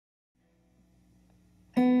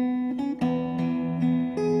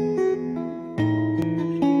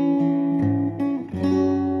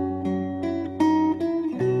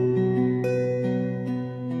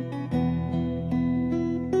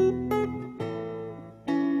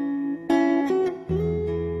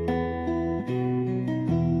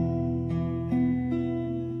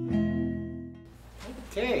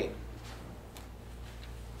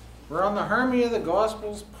On the Harmony of the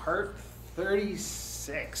Gospels, part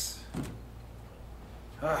 36.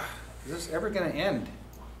 Is this ever going to end?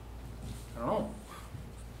 I don't know.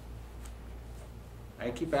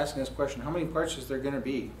 I keep asking this question, how many parts is there going to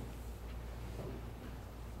be?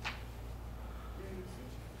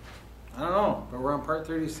 I don't know, but we're on part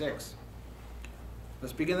 36.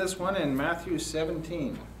 Let's begin this one in Matthew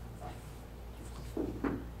 17.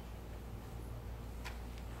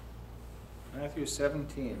 Matthew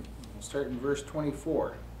 17. We'll start in verse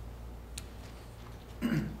 24.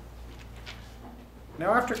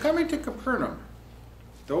 Now after coming to Capernaum,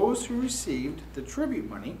 those who received the tribute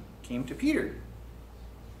money came to Peter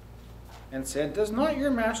and said, "Does not your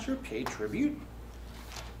master pay tribute?"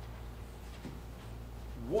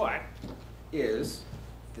 What is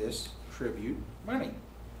this tribute money?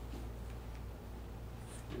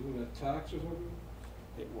 Isn't it tax or something?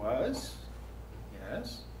 It was,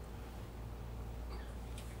 yes.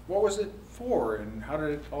 What was it for and how did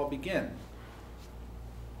it all begin?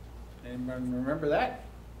 Anyone remember that?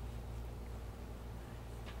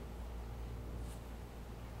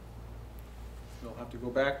 We'll have to go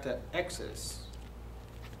back to Exodus.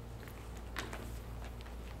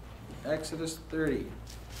 Exodus 30.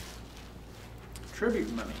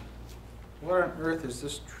 Tribute money. What on earth is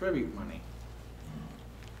this tribute money?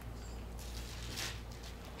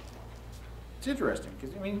 It's interesting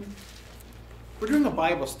because, I mean, we're doing a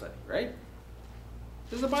Bible study, right?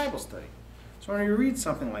 This is a Bible study. So when you read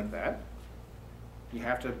something like that, you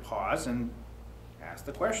have to pause and ask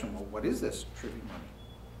the question, well, what is this tribute money?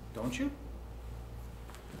 Don't you?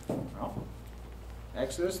 Well,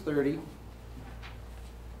 Exodus 30,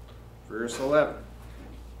 verse 11.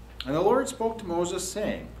 And the Lord spoke to Moses,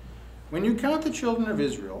 saying, "When you count the children of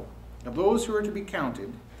Israel, of those who are to be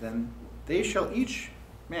counted, then they shall each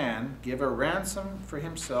man give a ransom for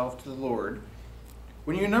himself to the Lord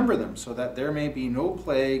when you number them, so that there may be no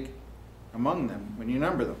plague among them when you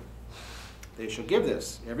number them. They shall give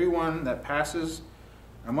this, every one that passes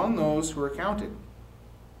among those who are counted,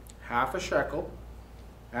 half a shekel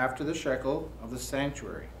after the shekel of the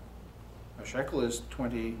sanctuary." A shekel is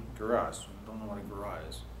 20 gerahs. I don't know what a gerah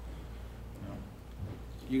is.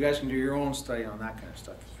 You guys can do your own study on that kind of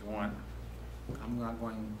stuff if you want. I'm not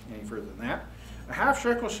going any further than that. A half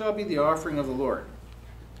shekel shall be the offering of the Lord.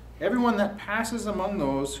 Everyone that passes among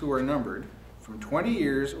those who are numbered, from 20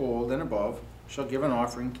 years old and above, shall give an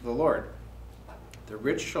offering to the Lord. The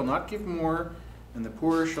rich shall not give more, and the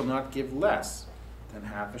poor shall not give less than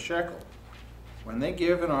half a shekel, when they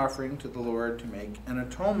give an offering to the Lord to make an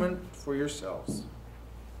atonement for yourselves.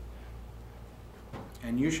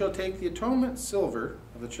 And you shall take the atonement silver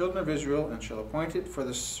of the children of Israel, and shall appoint it for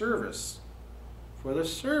the service of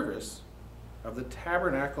the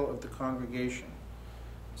tabernacle of the congregation,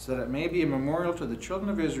 so that it may be a memorial to the children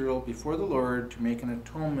of Israel before the Lord to make an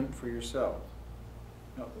atonement for yourselves.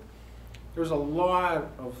 Now, there was a lot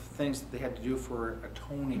of things that they had to do for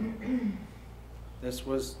atoning. This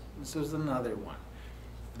was another one.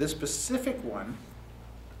 This specific one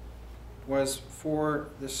was for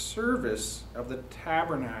the service of the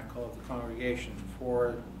tabernacle of the congregation,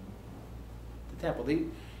 for the temple.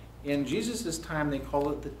 In Jesus' time, they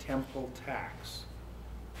call it the temple tax.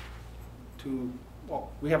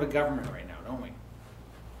 Well, we have a government right now, don't we?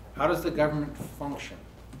 How does the government function?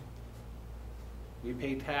 We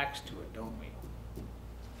pay tax to it, don't we?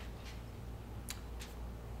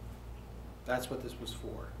 That's what this was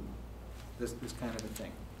for, this kind of a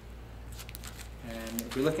thing. And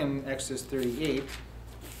if we look in Exodus 38,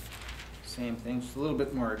 same thing, just a little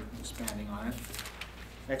bit more expanding on it.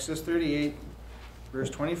 Exodus 38, verse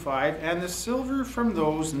 25, and the silver from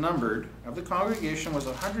those numbered of the congregation was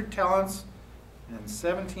 100 talents and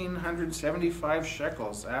 1,775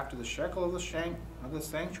 shekels after the shekel of the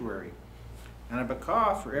sanctuary, and a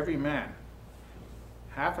bekah for every man,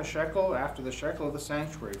 half a shekel after the shekel of the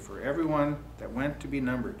sanctuary for everyone that went to be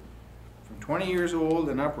numbered, from 20 years old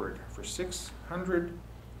and upward, for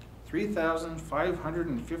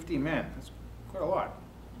 3,550 men. That's quite a lot.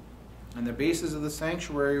 And the bases of the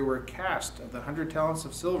sanctuary were cast of the 100 talents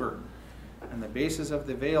of silver, and the bases of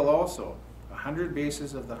the veil also, 100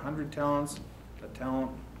 bases of the 100 talents, a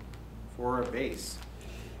talent for a base.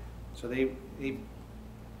 So it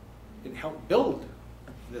helped build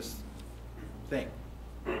this thing.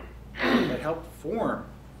 It helped form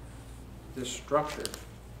this structure.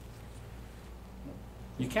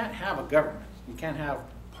 You can't have a government. You can't have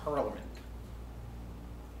parliament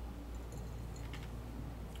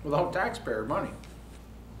without taxpayer money.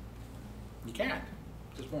 You can't.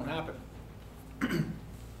 It just won't happen.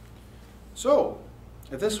 So,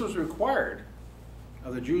 if this was required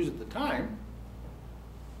of the Jews at the time,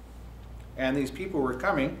 And these people were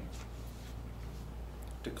coming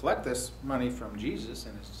to collect this money from Jesus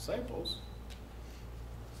and his disciples.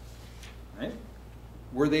 Right?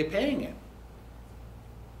 Were they paying it?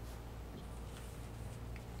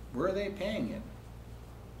 Were they paying it?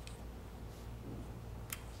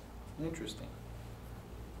 Interesting.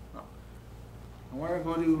 Well, I want to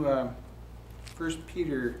go to 1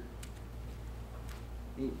 Peter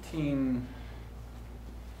 18,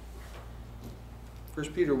 1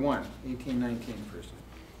 Peter 1, 18, 19 first.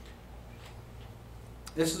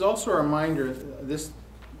 This is also a reminder, this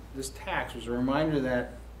tax was a reminder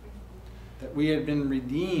that we had been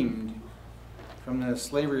redeemed from the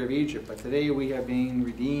slavery of Egypt, but today we have been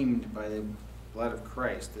redeemed by the blood of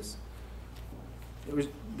Christ. There was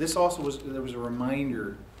a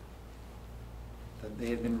reminder that they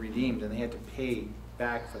had been redeemed and they had to pay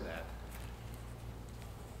back for that.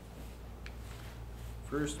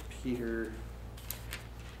 1 Peter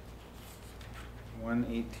 1,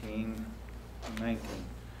 18, 19.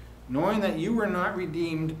 Knowing that you were not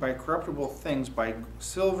redeemed by corruptible things, by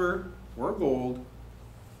silver or gold,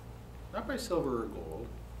 not by silver or gold,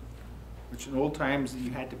 which in old times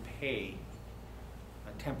you had to pay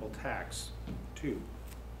a temple tax too.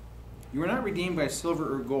 You were not redeemed by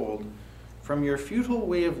silver or gold from your futile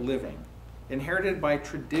way of living, inherited by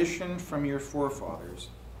tradition from your forefathers.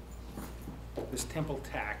 This temple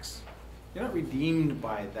tax, you're not redeemed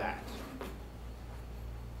by that.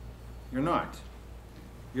 You're not.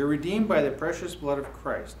 You're redeemed by the precious blood of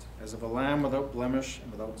Christ, as of a lamb without blemish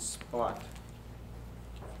and without spot.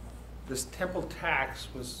 This temple tax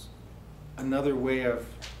was another way of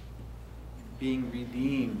being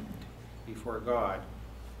redeemed before God.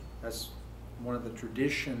 That's one of the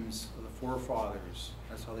traditions of the forefathers.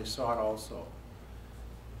 That's how they saw it also.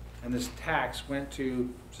 And this tax went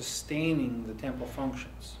to sustaining the temple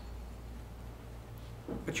functions.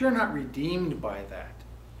 But you're not redeemed by that.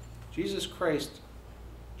 Jesus Christ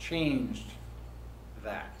changed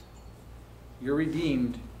that. You're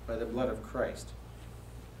redeemed by the blood of Christ.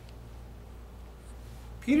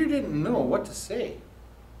 Peter didn't know what to say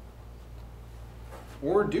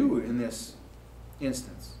or do in this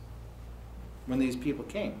instance when these people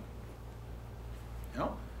came.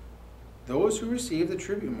 No. Those who received the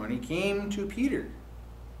tribute money came to Peter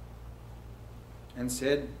and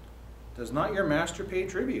said, "Does not your master pay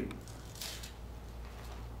tribute?"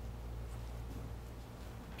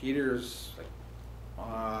 Peter's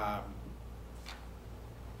like,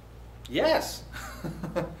 yes,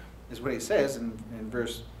 is what he says in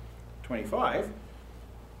verse 25.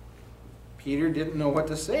 Peter didn't know what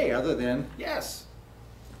to say other than yes.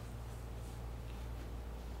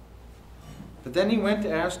 But then he went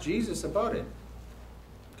to ask Jesus about it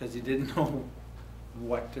because he didn't know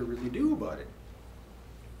what to really do about it.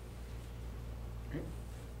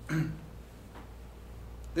 Right?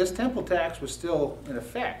 This temple tax was still in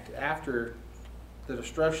effect after the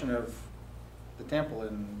destruction of the temple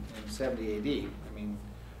in 70 AD. I mean,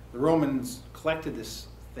 the Romans collected this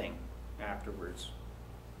thing afterwards.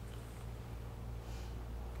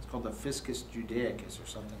 It's called the Fiscus Judaicus or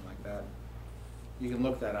something like that. You can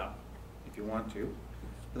look that up if you want to,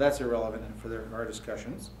 but that's irrelevant for our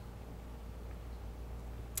discussions.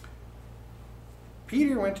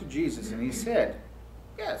 Peter went to Jesus and he said,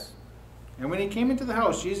 yes. And when he came into the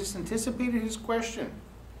house, Jesus anticipated his question.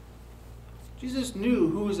 Jesus knew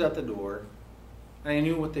who was at the door, and he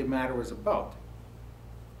knew what the matter was about.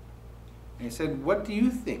 And he said, "What do you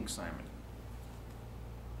think, Simon?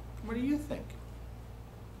 What do you think?"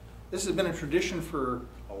 This has been a tradition for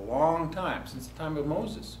a long time, since the time of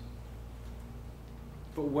Moses.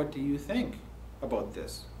 But what do you think about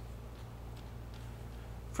this?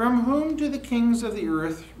 From whom do the kings of the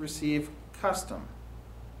earth receive custom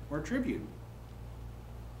or tribute?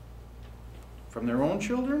 From their own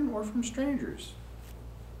children or from strangers?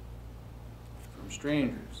 From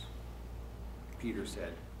strangers, Peter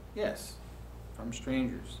said. Yes, from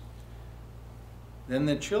strangers. Then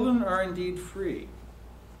the children are indeed free.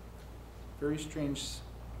 Very strange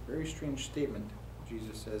statement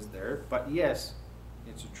Jesus says there, but yes,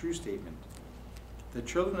 it's a true statement. The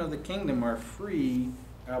children of the kingdom are free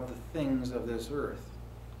of the things of this earth.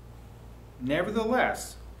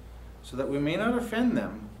 Nevertheless, so that we may not offend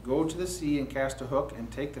them, go to the sea and cast a hook and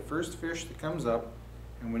take the first fish that comes up,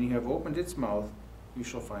 and when you have opened its mouth, you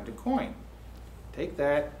shall find a coin. Take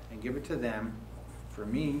that and give it to them for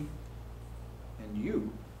me and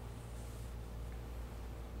you.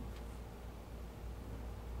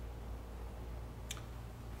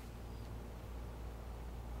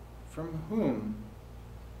 From whom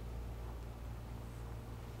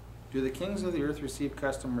do the kings of the earth receive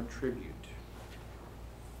custom or tribute?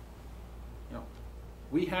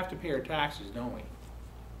 We have to pay our taxes, don't we?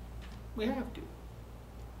 We have to.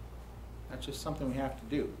 That's just something we have to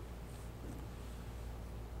do.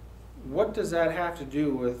 What does that have to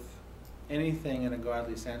do with anything in a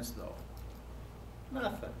godly sense, though?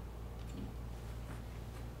 Nothing.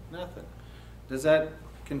 Nothing. Does that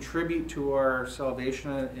contribute to our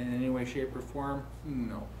salvation in any way, shape, or form?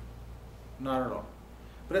 No. Not at all.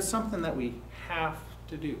 But it's something that we have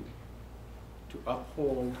to do to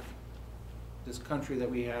uphold this country that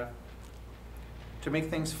we have, to make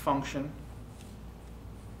things function.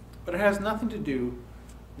 But it has nothing to do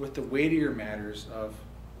with the weightier matters of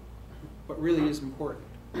what really is important,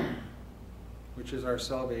 which is our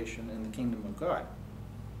salvation in the kingdom of God.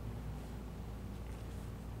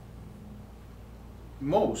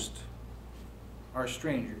 Most are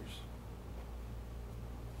strangers.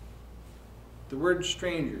 The word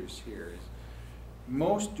strangers here is,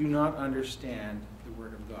 most do not understand the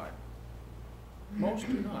Word of God. Most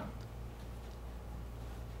do not.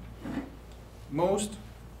 Most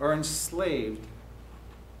are enslaved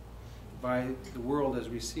by the world as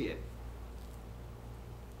we see it.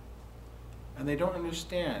 And they don't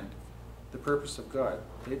understand the purpose of God.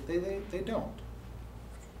 They don't.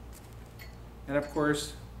 And of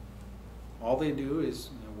course, all they do is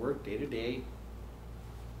work day to day,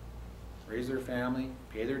 raise their family,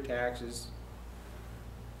 pay their taxes,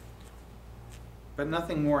 but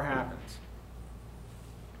nothing more happens.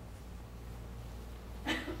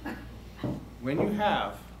 When you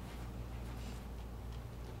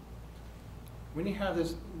have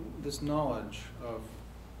this knowledge of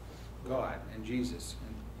God and Jesus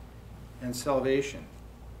and salvation,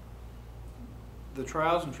 the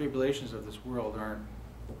trials and tribulations of this world aren't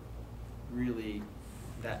really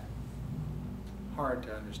that hard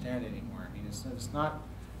to understand anymore. I mean, it's not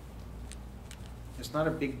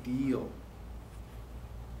a big deal.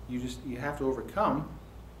 You have to overcome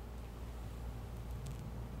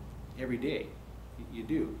every day. You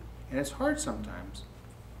do. And it's hard sometimes,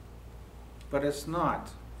 but it's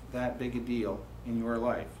not that big a deal in your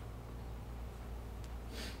life.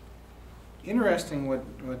 Interesting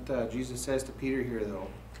what Jesus says to Peter here, though,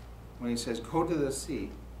 when he says, go to the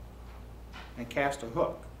sea and cast a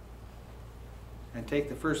hook and take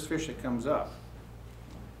the first fish that comes up.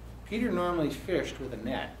 Peter normally fished with a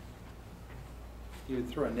net. He would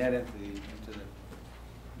throw a net into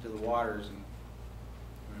the waters and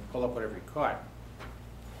pull up whatever he caught.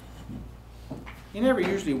 He never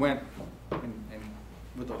usually went and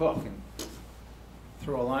with a hook and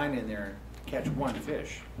throw a line in there to catch one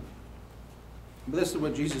fish. But this is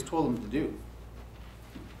what Jesus told him to do.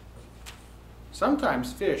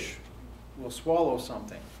 Sometimes fish will swallow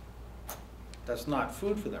something that's not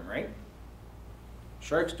food for them, right?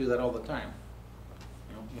 Sharks do that all the time.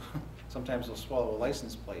 Sometimes they'll swallow a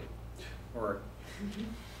license plate or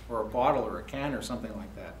a bottle or a can or something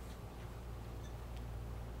like that.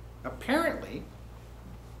 Apparently,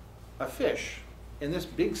 a fish in this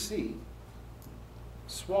big sea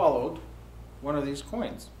swallowed one of these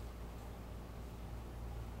coins.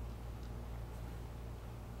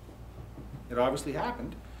 It obviously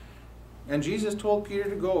happened. And Jesus told Peter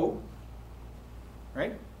to go,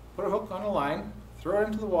 right? Put a hook on a line, throw it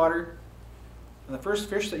into the water, and the first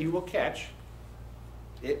fish that you will catch,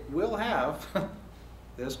 it will have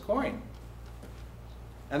this coin.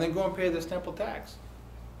 And then go and pay this temple tax.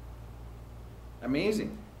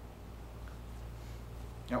 Amazing.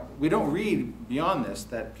 Now, we don't read beyond this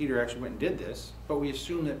that Peter actually went and did this, but we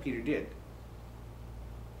assume that Peter did.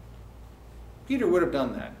 Peter would have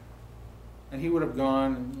done that. And he would have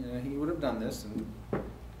gone, he would have done this, and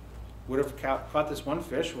would have caught this one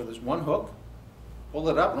fish with his one hook, pulled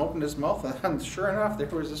it up and opened his mouth, and sure enough, there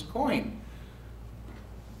was this coin.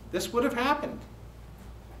 This would have happened.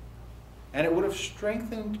 And it would have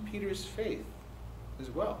strengthened Peter's faith as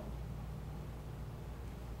well.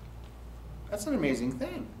 That's an amazing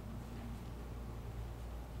thing.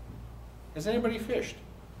 Has anybody fished?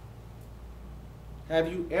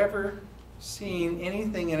 Have you ever seen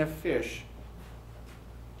anything in a fish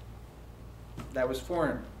that was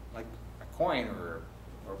foreign, like a coin or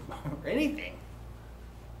anything?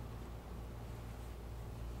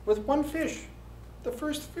 With one fish, the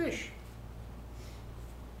first fish.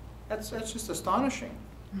 That's just astonishing.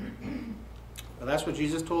 But that's what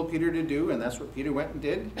Jesus told Peter to do, and that's what Peter went and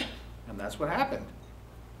did, and that's what happened.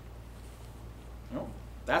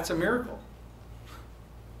 That's a miracle.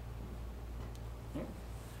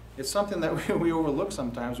 It's something that we overlook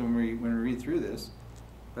sometimes when we read through this,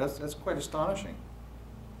 but that's quite astonishing.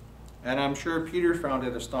 And I'm sure Peter found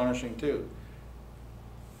it astonishing too.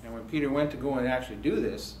 And when Peter went to go and actually do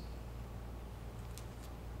this,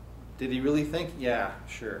 Did he really think, yeah,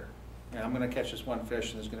 sure. Yeah, I'm going to catch this one fish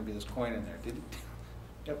and there's going to be this coin in there. Did he?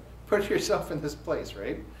 Yep. Put yourself in this place,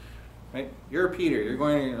 right? Right? You're Peter. You're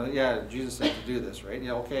going to, yeah, Jesus said to do this, right?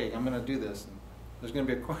 Yeah, okay, I'm going to do this. And there's going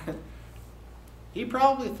to be a coin. He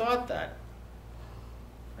probably thought that,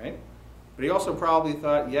 right? But he also probably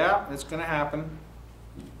thought, yeah, it's going to happen.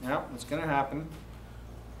 Yeah, it's going to happen.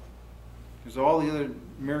 There's all the other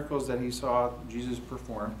miracles that he saw Jesus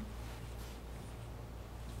perform.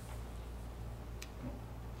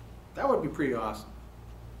 That would be pretty awesome.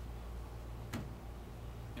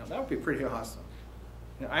 You know, that would be pretty awesome.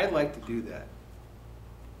 You know, I'd like to do that.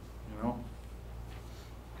 You know,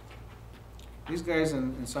 these guys,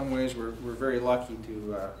 in some ways, were very lucky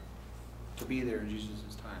to be there in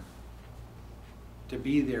Jesus' time, to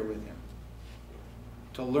be there with him,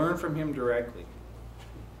 to learn from him directly.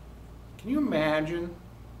 Can you imagine,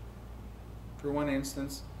 for one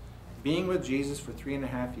instance, being with Jesus for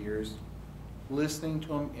 3.5 years, listening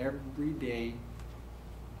to him every day,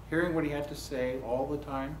 hearing what he had to say all the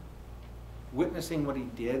time, witnessing what he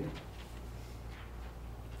did?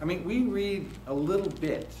 I mean, we read a little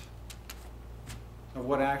bit of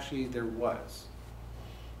what actually there was.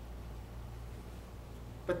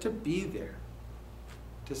 But to be there,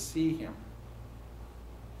 to see him,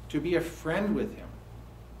 to be a friend with him,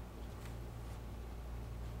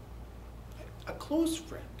 a close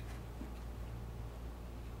friend.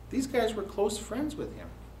 These guys were close friends with him.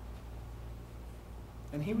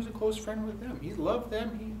 And he was a close friend with them. He loved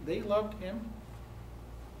them, they loved him.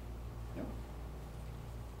 Yep.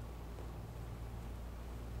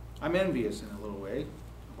 I'm envious in a little way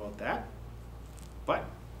about that, but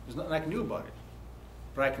there's nothing I can do about it.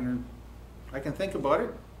 But I can think about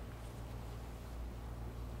it,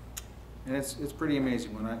 and it's pretty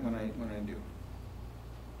amazing when I do.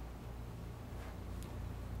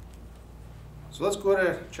 So let's go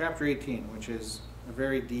to chapter 18, which is a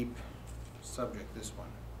very deep subject, this one.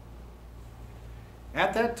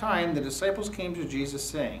 At that time, the disciples came to Jesus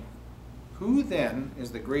saying, "Who then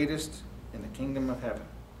is the greatest in the kingdom of heaven?"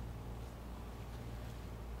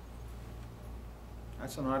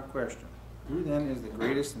 That's an odd question. Who then is the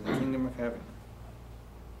greatest in the kingdom of heaven?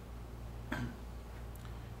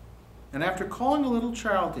 And after calling a little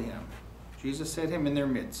child to him, Jesus set him in their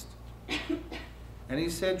midst. And he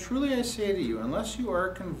said, "Truly I say to you, unless you are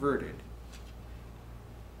converted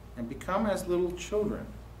and become as little children,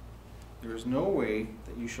 there is no way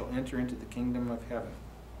that you shall enter into the kingdom of heaven."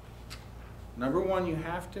 Number one, you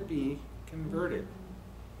have to be converted.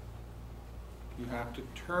 You have to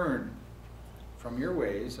turn from your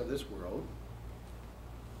ways of this world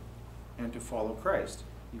and to follow Christ.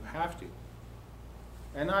 You have to.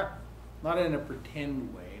 And not in a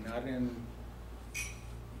pretend way, not in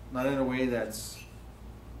a way that's,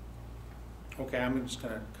 okay, I'm just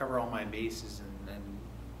going to cover all my bases and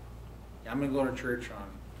I'm going to go to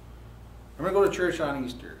church on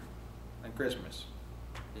Easter and Christmas,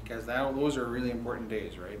 because those are really important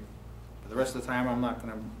days, right? But the rest of the time, I'm not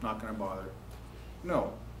going to bother.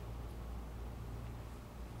 No.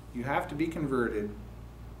 You have to be converted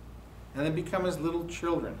and then become as little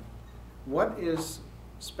children. What is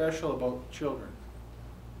special about children?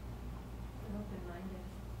 They're open-minded.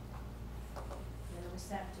 They're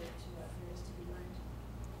receptive to what there is to be learned.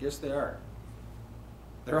 Yes, they are.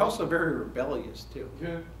 They're also very rebellious, too.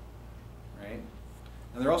 Yeah. Right?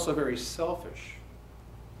 And they're also very selfish.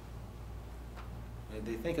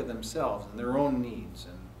 They think of themselves and their own needs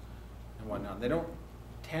and whatnot. They don't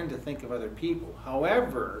tend to think of other people.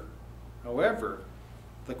 However,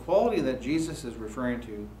 the quality that Jesus is referring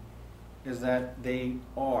to is that they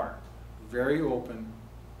are very open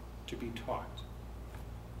to be taught.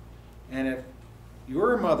 And if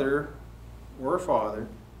you're a mother or a father,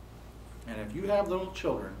 and if you have little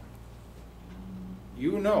children,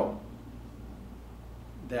 you know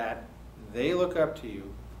that they look up to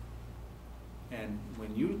you, and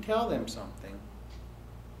when you tell them something,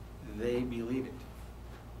 they believe it.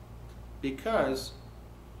 Because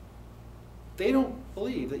they don't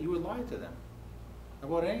believe that you would lie to them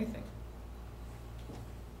about anything.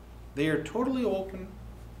 They are totally open,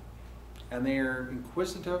 and they are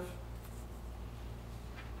inquisitive,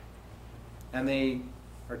 and they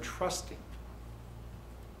are trusting.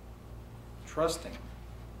 Trusting.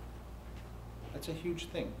 That's a huge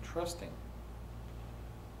thing, trusting.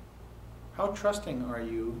 How trusting are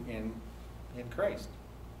you in Christ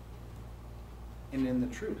and in the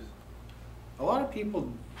truth? A lot of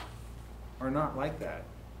people are not like that.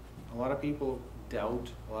 A lot of people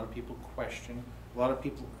doubt, a lot of people question, a lot of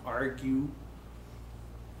people argue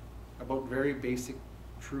about very basic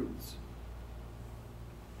truths.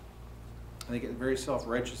 And they get very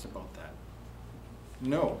self-righteous about that.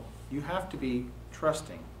 No, you have to be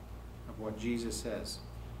trusting of what Jesus says.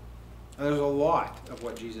 And there's a lot of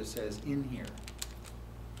what Jesus says in here.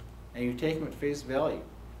 And you take him at face value.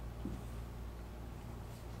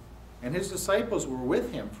 And his disciples were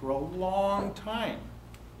with him for a long time.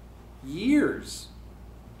 Years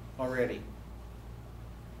already.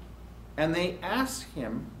 And they asked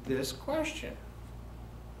him this question.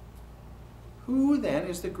 Who then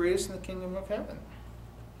is the greatest in the kingdom of heaven?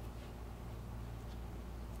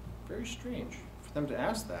 Very strange for them to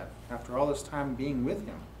ask that after all this time being with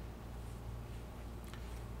him.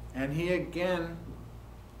 And he again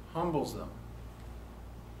humbles them.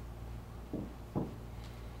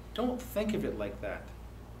 Don't think of it like that.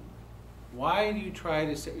 Why do you try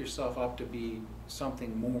to set yourself up to be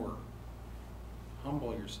something more?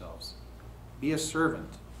 Humble yourselves. Be a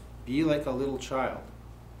servant. Be like a little child.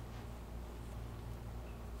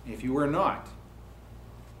 If you are not,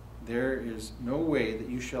 there is no way that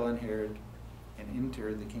you shall inherit and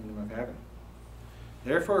enter the kingdom of heaven.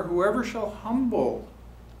 Therefore, whoever shall humble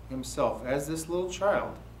himself as this little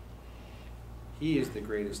child, he is the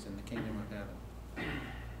greatest in the kingdom of heaven.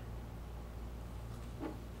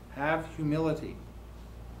 Have humility.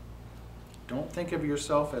 Don't think of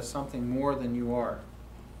yourself as something more than you are.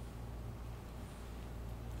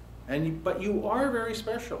 But you are very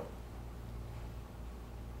special.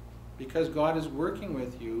 Because God is working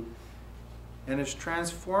with you and is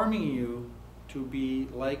transforming you to be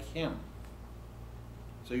like him.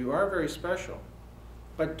 So you are very special.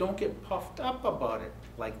 But don't get puffed up about it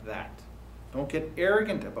like that. Don't get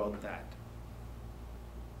arrogant about that.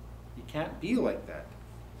 You can't be like that.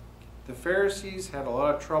 The Pharisees had a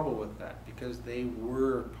lot of trouble with that because they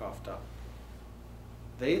were puffed up.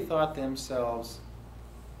 They thought themselves,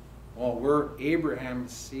 well, we're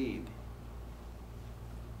Abraham's seed.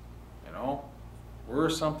 You know, we're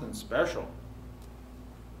something special.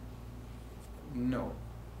 No.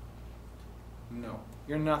 No,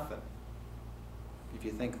 you're nothing if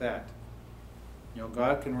you think that. You know,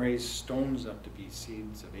 God can raise stones up to be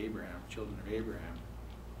seeds of Abraham, children of Abraham.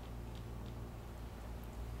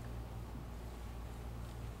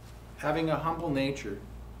 Having a humble nature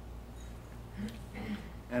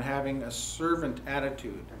and having a servant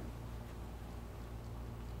attitude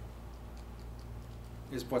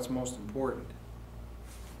is what's most important.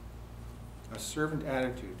 A servant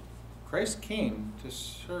attitude. Christ came to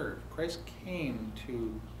serve. Christ came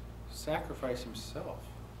to sacrifice himself.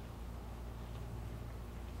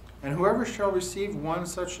 And whoever shall receive one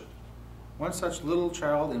such little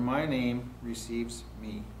child in my name receives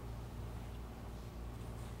me.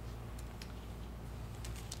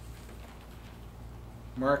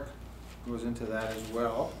 Mark goes into that as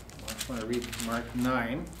well. I just want to read Mark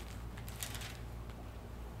 9.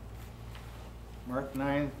 Mark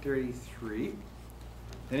 9:33.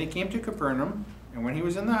 Then he came to Capernaum, and when he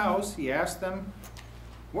was in the house, he asked them,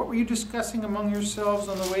 "What were you discussing among yourselves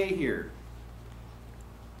on the way here?"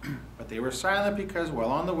 But they were silent because while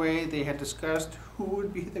on the way they had discussed who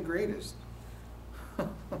would be the greatest.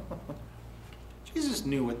 Jesus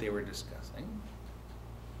knew what they were discussing.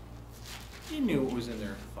 He knew what was in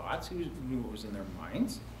their thoughts. He knew what was in their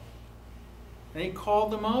minds. And he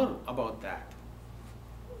called them out about that.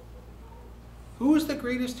 Who is the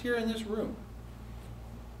greatest here in this room?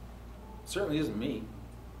 It certainly isn't me.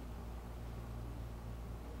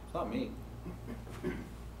 It's not me.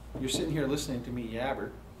 You're sitting here listening to me yabber.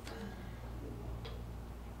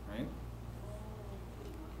 Right?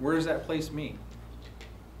 Where does that place me?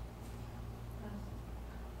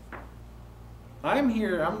 I'm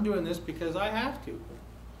here, I'm doing this because I have to.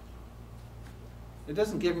 It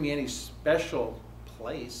doesn't give me any special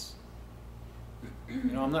place.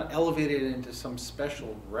 You know, I'm not elevated into some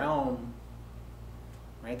special realm,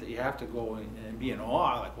 right, that you have to go and be in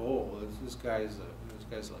awe, like, oh, this guy's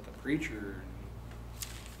like a preacher,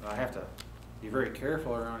 and I have to be very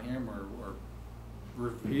careful around him or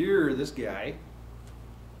revere this guy.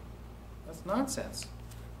 That's nonsense.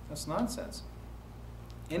 That's nonsense.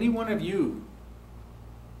 Any one of you,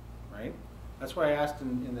 right? That's why I asked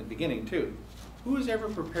in the beginning too. Who has ever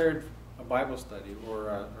prepared a Bible study or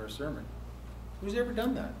a sermon? Who's ever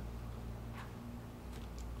done that?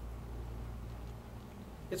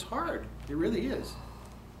 It's hard. It really is.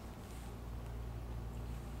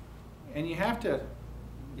 And you have to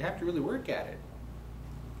really work at it.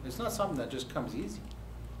 It's not something that just comes easy.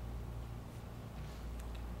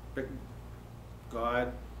 But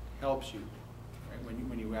God helps you, right?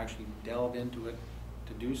 When you actually delve into it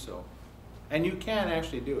to do so. And you can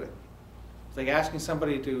actually do it. It's like asking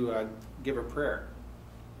somebody to give a prayer,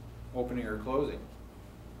 opening or closing.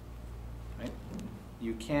 Right?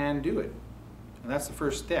 You can do it. And that's the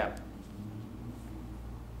first step.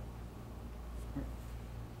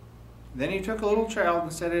 Then he took a little child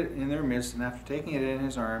and set it in their midst, and after taking it in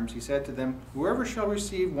his arms, he said to them, "Whoever shall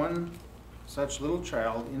receive one such little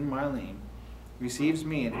child in my name receives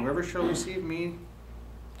me, and whoever shall receive me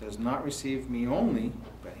does not receive me only,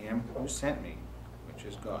 but him who sent me," which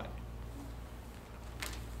is God.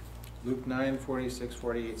 Luke 9, 46,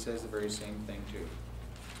 48 says the very same thing too.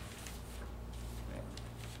 Okay.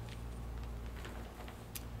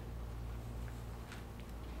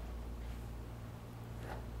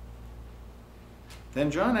 Then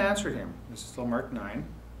John answered him, this is still Mark 9,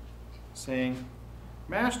 saying,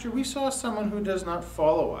 "Master, we saw someone who does not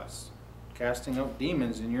follow us, casting out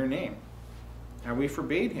demons in your name, and we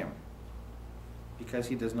forbade him, because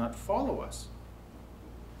he does not follow us."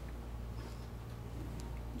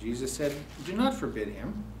 Jesus said, "Do not forbid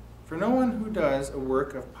him, for no one who does a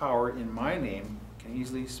work of power in my name can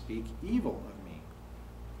easily speak evil of me.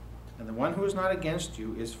 And the one who is not against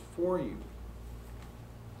you is for you."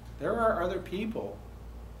 There are other people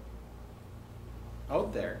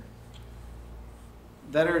out there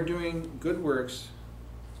that are doing good works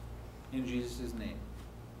in Jesus' name.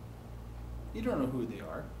 You don't know who they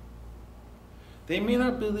are. They may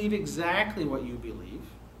not believe exactly what you believe.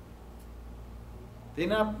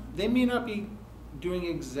 They may not be doing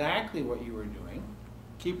exactly what you are doing,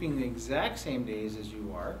 keeping the exact same days as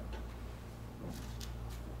you are,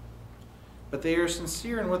 but they are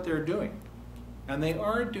sincere in what they're doing. And they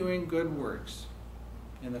are doing good works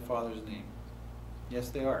in the Father's name. Yes,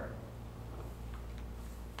 they are.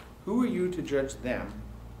 Who are you to judge them?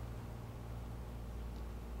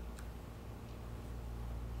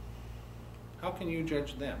 How can you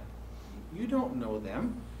judge them? You don't know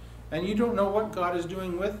them, and you don't know what God is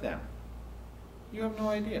doing with them. You have no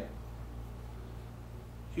idea.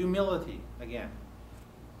 Humility, again.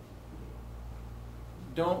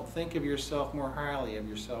 Don't think of yourself more highly of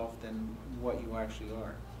yourself than what you actually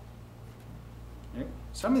are. Right?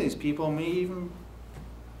 Some of these people may even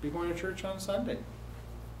be going to church on Sunday.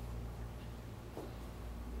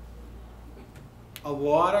 A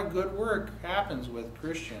lot of good work happens with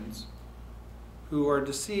Christians who are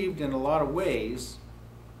deceived in a lot of ways,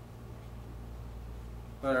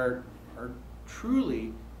 but are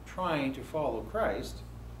truly trying to follow Christ.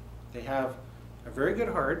 They have a very good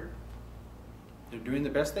heart. They're doing the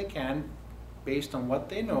best they can based on what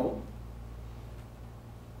they know.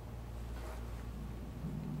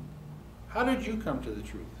 How did you come to the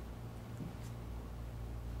truth?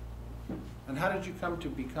 And how did you come to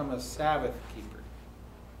become a Sabbath keeper?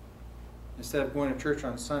 Instead of going to church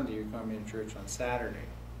on Sunday, you're coming to church on Saturday.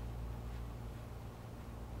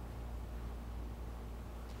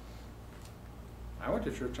 I went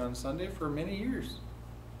to church on Sunday for many years.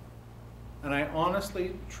 And I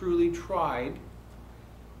honestly, truly tried,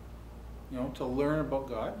 to learn about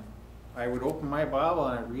God. I would open my Bible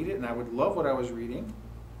and I'd read it, and I would love what I was reading.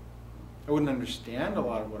 I wouldn't understand a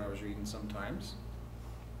lot of what I was reading sometimes.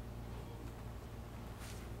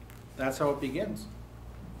 That's how it begins.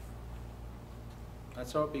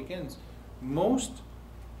 That's how it begins. Most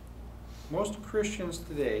Christians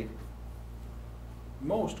today,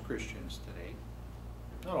 not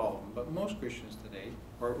all of them, but most Christians today,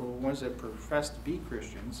 or ones that profess to be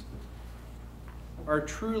Christians, are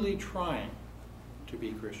truly trying to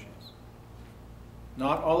be Christians.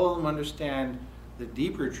 Not all of them understand the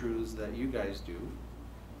deeper truths that you guys do,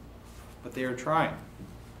 but they are trying.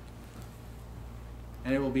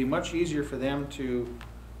 And it will be much easier for them to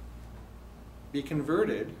be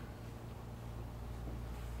converted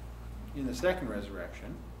in the second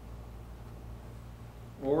resurrection,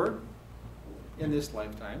 or in this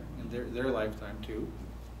lifetime, in their lifetime too,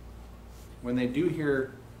 when they do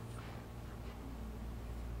hear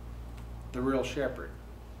the real shepherd.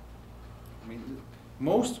 I mean,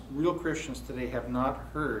 most real Christians today have not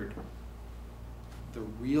heard the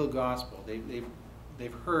real gospel.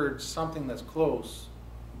 They've heard something that's close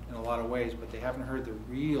in a lot of ways, but they haven't heard the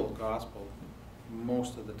real gospel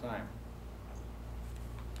most of the time.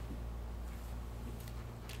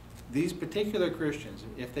 These particular Christians,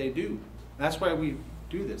 if they do, that's why we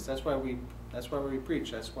do this. That's why we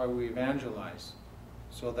preach. That's why we evangelize,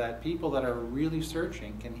 so that people that are really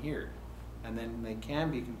searching can hear, and then they can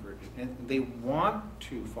be converted. And they want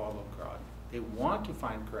to follow God. They want to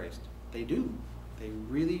find Christ. They do. They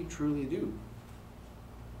really, truly do.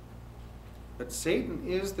 But Satan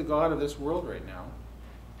is the god of this world right now,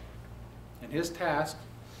 and his task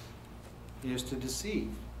is to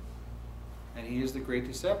deceive. And he is the great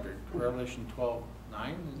deceptor. Revelation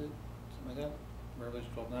 12:9, is it? Something like that?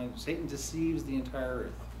 Revelation 12:9. Satan deceives the entire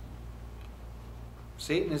earth.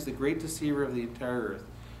 Satan is the great deceiver of the entire earth.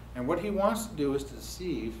 And what he wants to do is to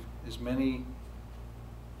deceive as many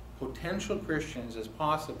potential Christians as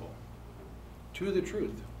possible to the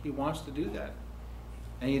truth. He wants to do that.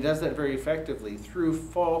 And he does that very effectively through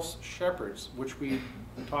false shepherds, which we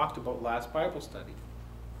talked about last Bible study.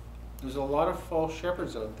 There's a lot of false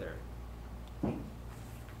shepherds out there.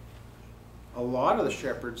 A lot of the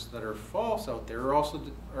shepherds that are false out there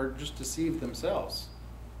are just deceived themselves.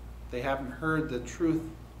 They haven't heard the truth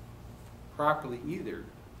properly either.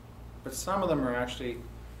 But some of them are actually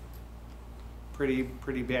pretty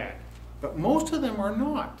bad. But most of them are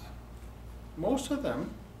not. Most of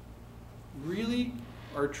them really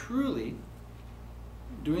are truly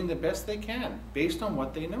doing the best they can based on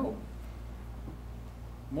what they know.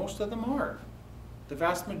 Most of them are. The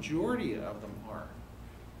vast majority of them are.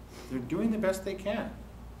 They're doing the best they can.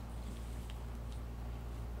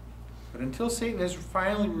 But until Satan is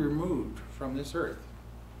finally removed from this earth,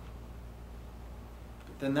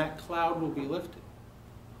 then that cloud will be lifted.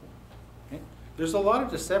 Okay? There's a lot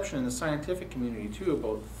of deception in the scientific community too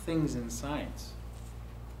about things in science.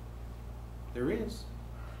 There is.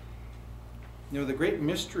 You know, the great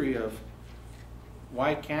mystery of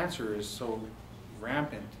why cancer is so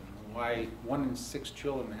rampant and why 1 in 6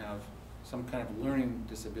 children have some kind of learning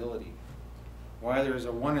disability, why there's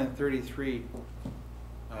a 1 in 33%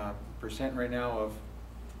 right now of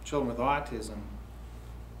children with autism,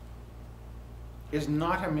 is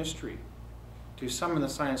not a mystery to some in the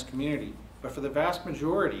science community, but for the vast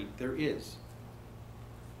majority, there is.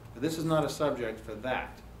 But this is not a subject for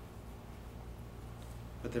that.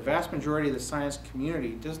 But the vast majority of the science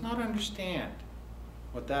community does not understand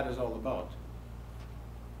what that is all about.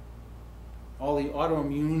 All the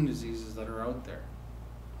autoimmune diseases that are out there.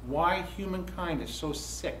 Why humankind is so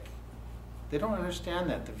sick. They don't understand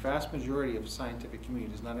that. The vast majority of the scientific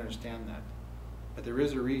community does not understand that. But there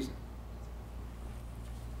is a reason.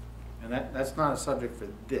 And that's not a subject for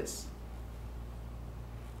this.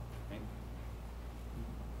 Okay?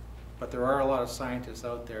 But there are a lot of scientists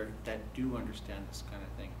out there that do understand this kind of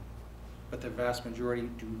thing. But the vast majority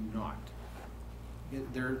do not.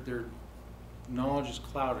 Their knowledge is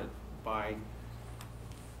clouded by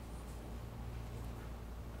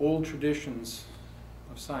old traditions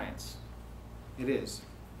of science. It is.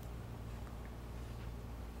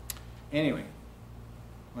 Anyway,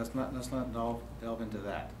 let's not delve into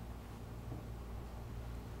that.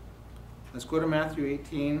 Let's go to Matthew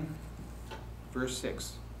 18, verse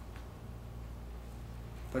 6.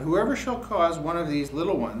 But whoever shall cause one of these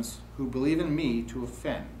little ones who believe in me to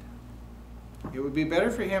offend, it would be better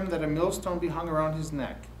for him that a millstone be hung around his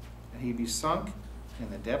neck, and he be sunk in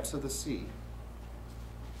the depths of the sea.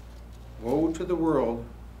 Woe to the world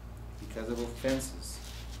because of offenses.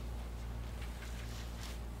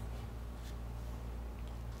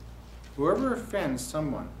 Whoever offends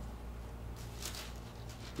someone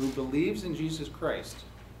who believes in Jesus Christ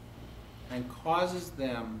and causes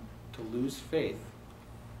them to lose faith,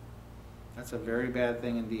 that's a very bad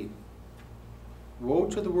thing indeed. Woe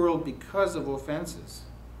to the world because of offenses.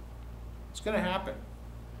 It's going to happen.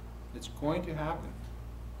 It's going to happen.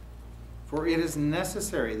 For it is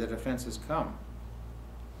necessary that offenses come.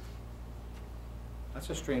 That's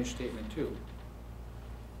a strange statement too.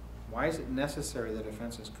 Why is it necessary that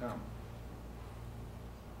offenses come?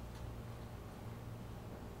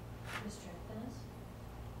 To strengthen us?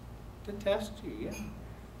 To test you, yeah.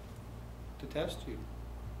 To test you.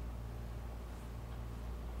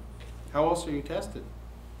 How else are you tested?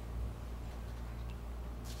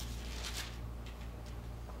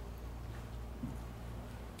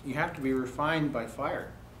 You have to be refined by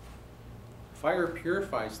fire. Fire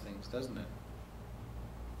purifies things, doesn't it?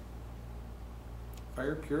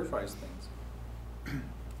 Fire purifies things.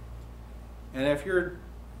 And if you're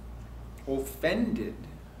offended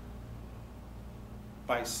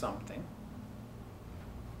by something,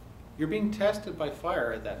 you're being tested by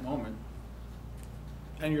fire at that moment,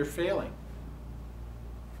 and you're failing.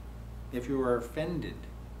 If you are offended,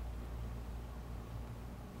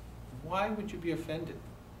 why would you be offended?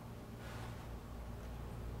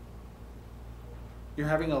 You're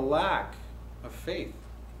having a lack of faith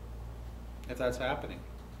if that's happening.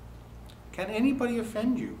 Can anybody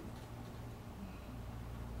offend you?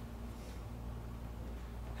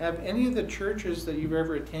 Have any of the churches that you've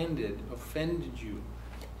ever attended offended you?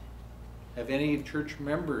 Have any church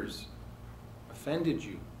members offended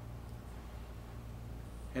you?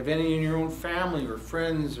 Have any in your own family or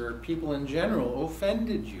friends or people in general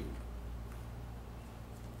offended you?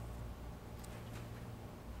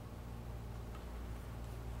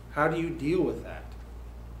 How do you deal with that?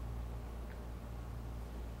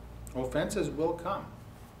 Offenses will come.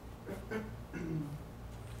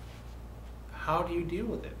 How do you deal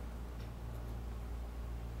with it?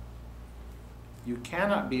 You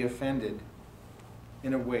cannot be offended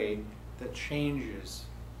in a way that changes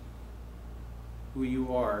who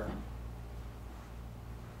you are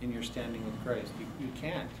in your standing with Christ. You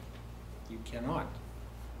can't. You cannot.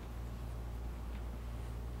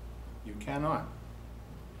 You cannot.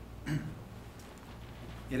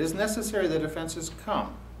 It is necessary that offenses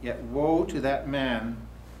come, yet woe to that man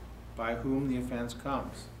by whom the offense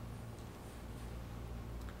comes.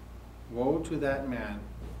 Woe to that man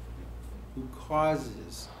who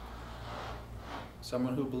causes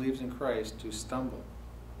someone who believes in Christ to stumble.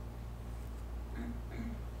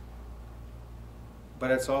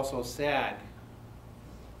 But it's also sad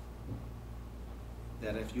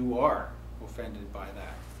that if you are offended by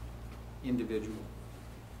that individual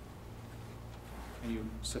and you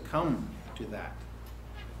succumb to that,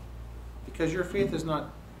 because your faith is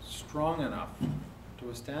not strong enough to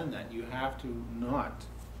withstand that, you have to not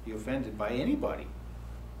be offended by anybody.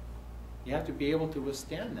 You have to be able to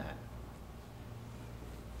withstand that.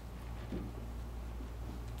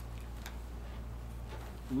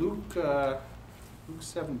 Luke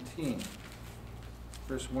 17,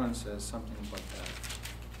 verse 1 says something about that.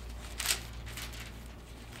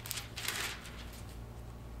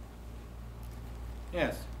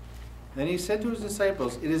 Yes. Then he said to his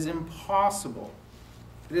disciples, it is impossible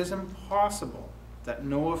that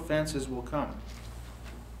no offenses will come.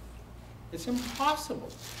 It's impossible.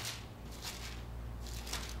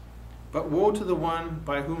 But woe to the one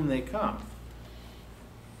by whom they come.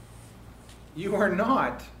 You are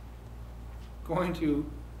not going to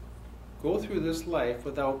go through this life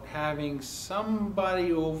without having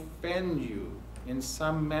somebody offend you in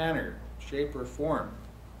some manner, shape, or form.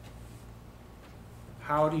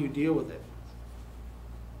 How do you deal with it?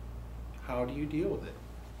 How do you deal with it?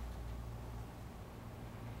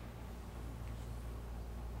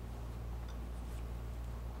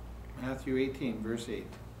 Matthew 18, verse 8.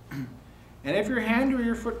 And if your hand or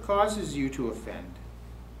your foot causes you to offend,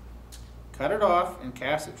 cut it off and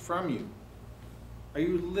cast it from you. Are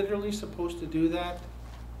you literally supposed to do that?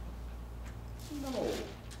 No.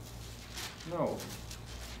 No.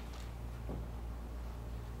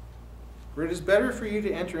 For it is better for you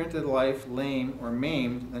to enter into life lame or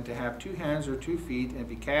maimed than to have 2 hands or 2 feet and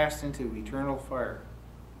be cast into eternal fire.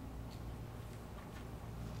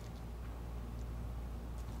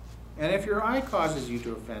 And if your eye causes you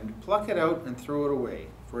to offend, pluck it out and throw it away.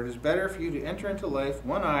 For it is better for you to enter into life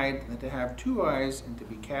one-eyed than to have 2 eyes and to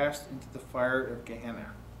be cast into the fire of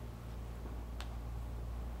Gehenna.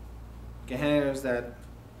 Gehenna is that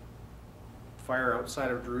fire outside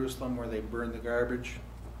of Jerusalem where they burn the garbage.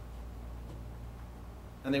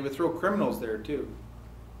 And they would throw criminals there too.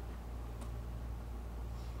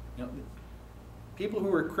 You know, people who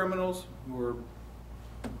were criminals, who were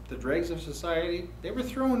the dregs of society, they were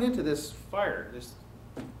thrown into this fire, this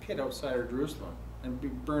pit outside of Jerusalem, and be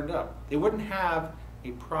burned up. They wouldn't have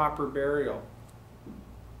a proper burial.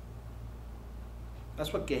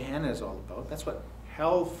 That's what Gehenna is all about. That's what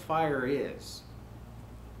hellfire is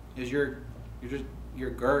your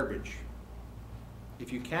garbage.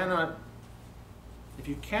 If you cannot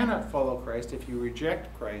follow Christ, if you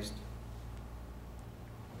reject Christ,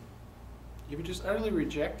 if you just utterly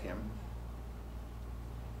reject him,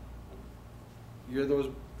 you're those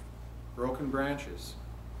broken branches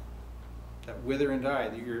that wither and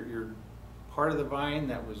die. You're part of the vine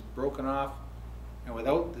that was broken off, and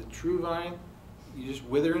without the true vine, you just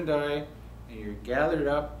wither and die, and you're gathered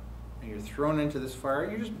up, and you're thrown into this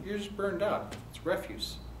fire. You're just burned up. It's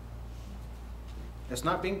refuse. It's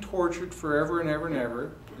not being tortured forever and ever and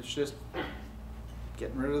ever. It's just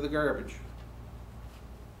getting rid of the garbage.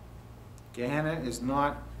 Gehenna is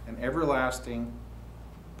not an everlasting,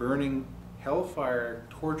 burning hellfire,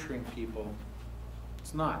 torturing people.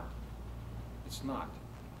 It's not. It's not.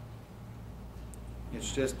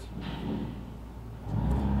 It's just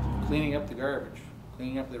cleaning up the garbage,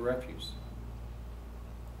 cleaning up the refuse.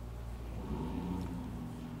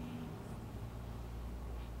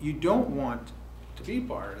 You don't want to be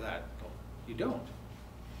part of that, though. You don't.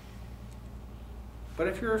 But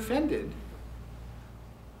if you're offended,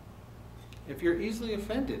 if you're easily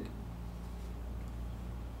offended,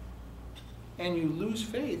 and you lose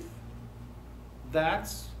faith,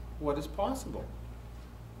 that's what is possible.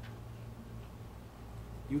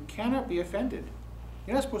 You cannot be offended.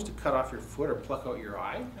 You're not supposed to cut off your foot or pluck out your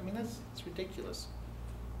eye. I mean, that's ridiculous.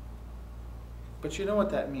 But you know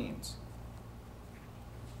what that means.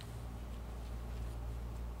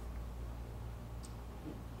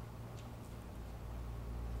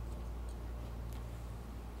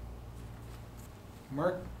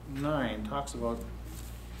 Mark 9 talks about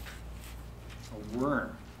a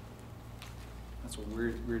worm. That's a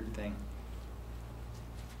weird thing.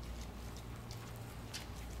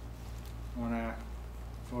 I want to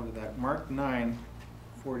go to that. Mark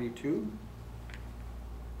 9:42.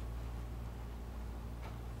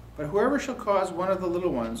 But whoever shall cause one of the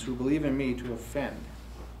little ones who believe in me to offend,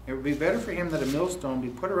 it would be better for him that a millstone be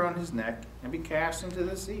put around his neck and be cast into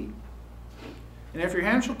the sea. And if your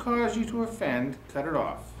hand shall cause you to offend, cut it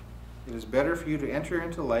off. It is better for you to enter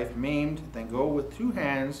into life maimed than go with 2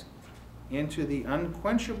 hands into the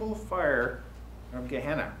unquenchable fire of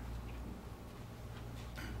Gehenna.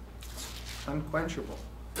 Unquenchable.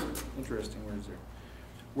 Interesting words there.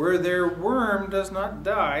 Where their worm does not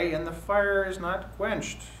die and the fire is not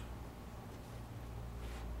quenched.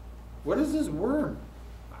 What is this worm?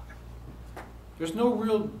 There's no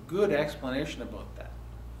real good explanation about that.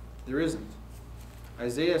 There isn't.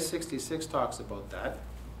 Isaiah 66 talks about that.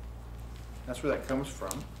 That's where that comes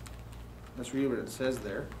from. Let's read what it says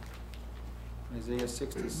there. Isaiah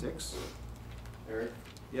 66. Eric,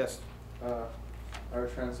 Yes. our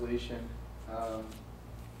translation,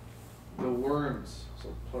 the worms, so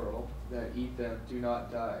plural, that eat them do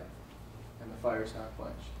not die, and the fire is not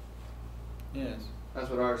quenched. Yes. That's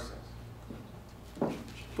what ours says.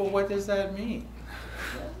 But what does that mean?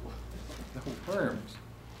 The worms.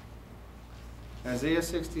 Isaiah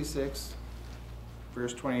 66,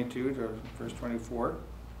 verse 22 to verse 24.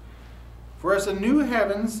 For as the new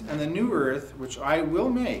heavens and the new earth, which I will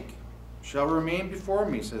make, shall remain before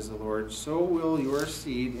me, says the Lord, so will your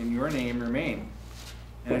seed and your name remain.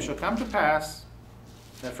 And it shall come to pass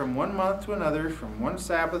that from one month to another, from one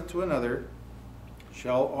Sabbath to another,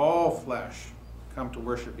 shall all flesh come to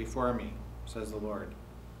worship before me, says the Lord.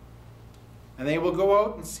 And they will go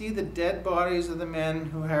out and see the dead bodies of the men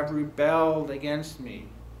who have rebelled against me,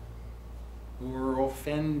 who were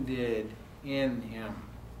offended in him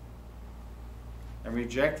and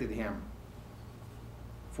rejected him.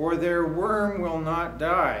 For their worm will not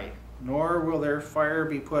die, nor will their fire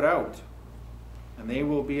be put out, and they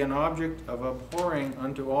will be an object of abhorring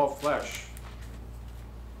unto all flesh.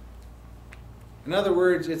 In other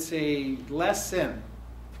words, it's a lesson.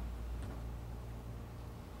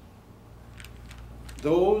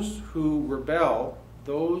 Those who rebel,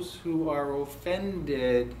 those who are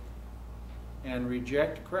offended and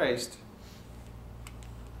reject Christ,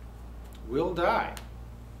 will die,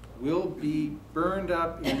 will be burned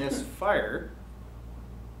up in this fire,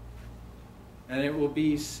 and it will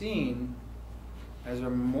be seen as a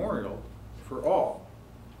memorial for all.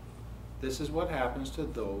 This is what happens to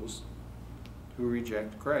those who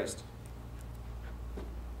reject Christ.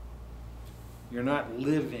 You're not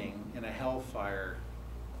living in a hellfire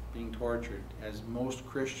being tortured as most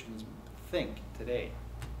Christians think today.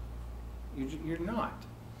 You're not.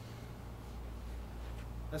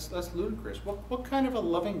 That's ludicrous. What kind of a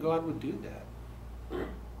loving God would do that?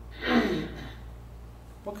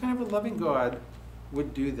 What kind of a loving God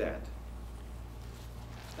would do that?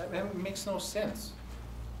 That makes no sense.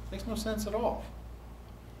 Makes no sense at all.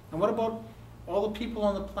 And what about all the people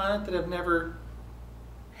on the planet that have never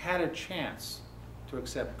had a chance to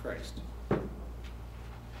accept Christ?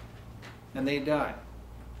 And they die.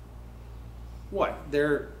 What?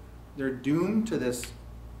 They're doomed to this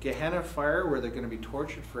Gehenna fire where they're going to be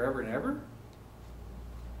tortured forever and ever?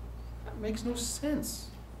 That makes no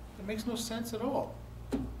sense. It makes no sense at all.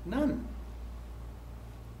 None.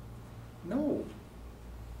 No.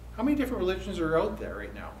 How many different religions are out there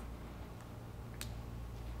right now?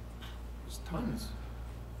 There's tons.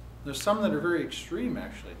 There's some that are very extreme,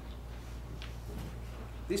 actually.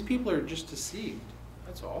 These people are just deceived.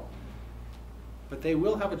 That's all. But they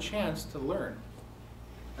will have a chance to learn.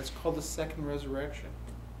 That's called the second resurrection,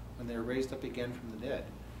 when they are raised up again from the dead.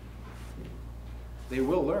 They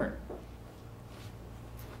will learn.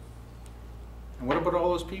 And what about all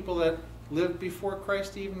those people that lived before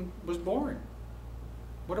Christ even was born?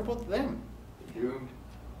 What about them? Doomed.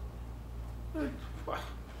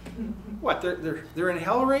 What? They're in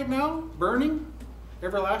hell right now, burning,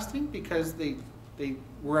 everlasting, because they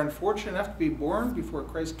were unfortunate enough to be born before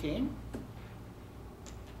Christ came?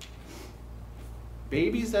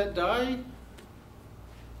 Babies that die,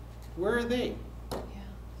 where are they? Yeah,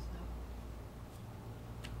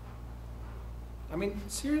 I mean,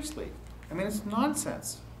 seriously. I mean, it's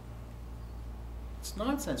nonsense. It's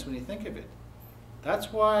nonsense when you think of it.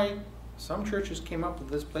 That's why some churches came up with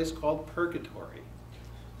this place called purgatory,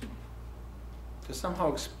 to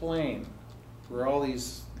somehow explain where all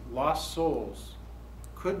these lost souls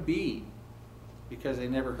could be because they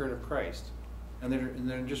never heard of Christ. And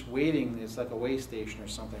they're just waiting. It's like a way station or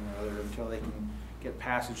something or other until they can get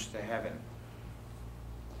passage to heaven.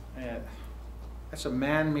 That's a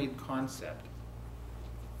man-made concept.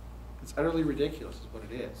 It's utterly ridiculous is what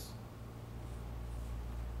it is.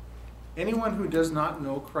 Anyone who does not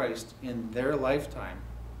know Christ in their lifetime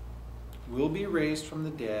will be raised from the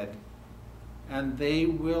dead, and they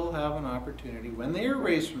will have an opportunity when they are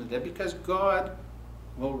raised from the dead, because God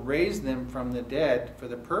will raise them from the dead for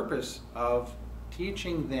the purpose of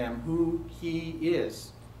teaching them who He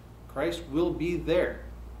is. Christ will be there,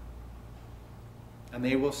 and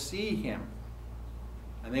they will see Him,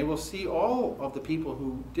 and they will see all of the people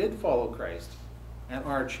who did follow Christ and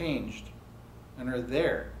are changed and are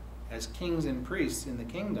there as kings and priests in the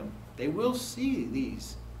kingdom. They will see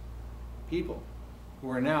these people who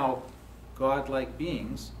are now God-like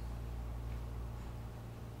beings.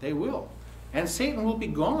 They will. And Satan will be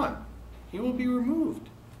gone. He will be removed.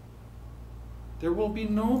 There will be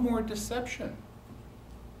no more deception.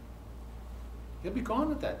 He'll be gone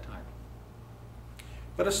at that time.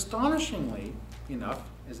 But astonishingly enough,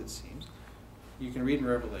 as it seems, you can read in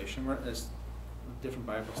Revelation, as a different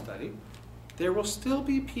Bible study, there will still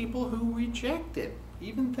be people who reject it,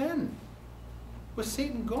 even then, with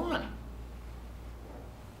Satan gone.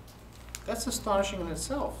 That's astonishing in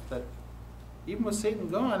itself, that even with Satan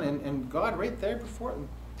gone and God right there before them.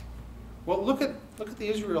 Well, look at the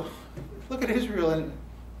Israel, look at Israel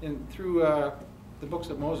through the books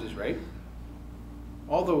of Moses, right?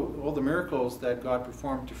 All the miracles that God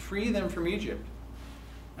performed to free them from Egypt,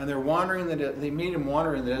 and they're wandering they made them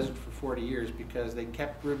wander in the desert for 40 years because they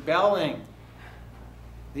kept rebelling.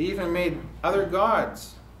 They even made other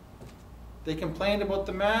gods. They complained about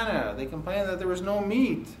the manna. They complained that there was no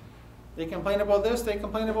meat. They complained about this. They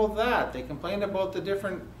complained about that. They complained about the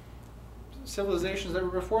different civilizations that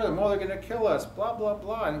were before them. Oh, they're going to kill us, blah, blah,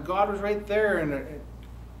 blah. And God was right there, and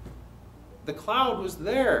the cloud was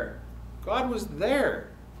there. God was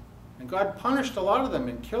there. And God punished a lot of them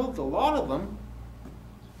and killed a lot of them.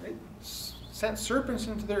 Right? Sent serpents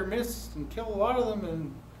into their midst and killed a lot of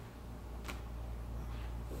them,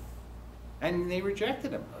 and they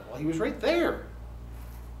rejected him. Well, he was right there.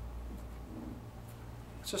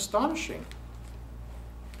 It's astonishing.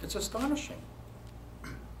 It's astonishing.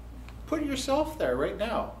 Put yourself there right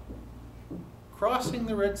now, crossing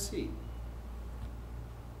the Red Sea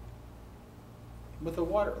with the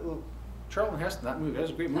water. Charlton Heston, that movie, that was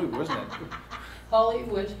a great movie, wasn't it?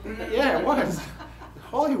 Hollywood. Yeah, it was.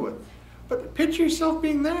 Hollywood. But picture yourself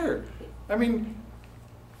being there. I mean,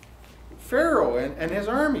 Pharaoh and his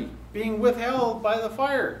army being withheld by the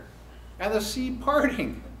fire and the sea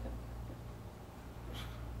parting.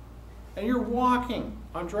 And you're walking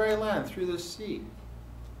on dry land through the sea.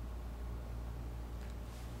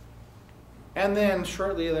 And then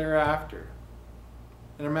shortly thereafter,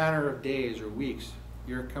 in a matter of days or weeks,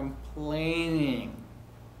 you're complaining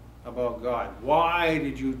about God. Why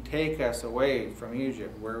did you take us away from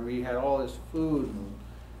Egypt, where we had all this food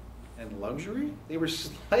and luxury? They were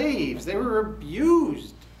slaves. They were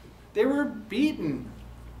abused. They were beaten.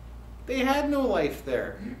 They had no life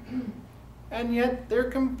there. And yet they're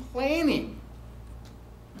complaining.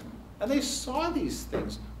 And they saw these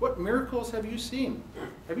things. What miracles have you seen?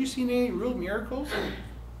 Have you seen any real miracles?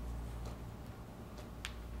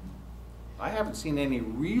 I haven't seen any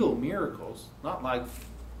real miracles, not like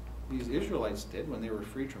these Israelites did when they were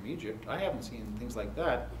freed from Egypt. I haven't seen things like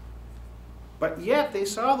that. But yet they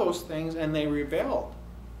saw those things and they rebelled.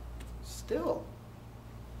 Still.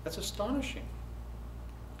 That's astonishing.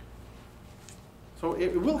 So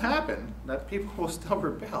it will happen that people will still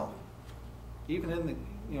rebel, even in the,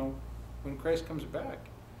 when Christ comes back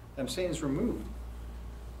and Satan's removed.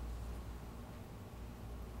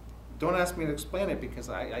 Don't ask me to explain it, because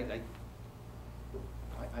I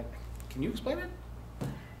can you explain it?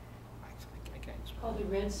 I can't explain. Oh, the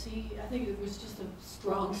Red Sea, I think it was just a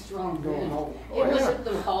strong wind. No, It wasn't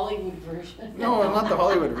the Hollywood version. No, not the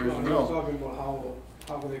Hollywood version, I was no. talking about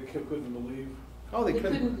how they couldn't believe. Oh, They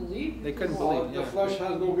couldn't believe. They couldn't Well, believe, the yeah. flesh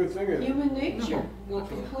has no good thing in it. Human nature No. will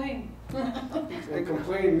complain. And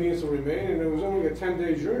complain means to remain, and it was only a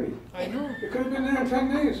 10-day journey. I know. It could have been there in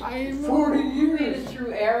 10 days. I know. 40 Who made it years.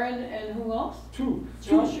 through Aaron and who else? Two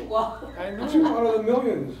Joshua. I know. out of the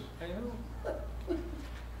millions. I know.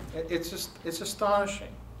 It's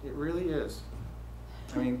astonishing. It really is.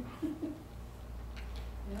 I mean,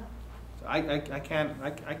 Yeah. I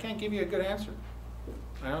can't give you a good answer.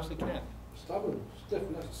 I honestly can't. Stubborn,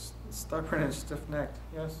 stiff-necked. Stubborn and stiff-necked,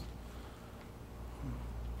 yes.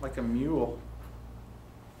 Like a mule.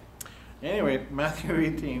 Anyway, Matthew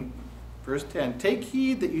 18, verse 10. Take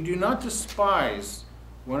heed that you do not despise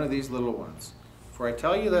one of these little ones. For I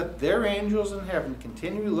tell you that their angels in heaven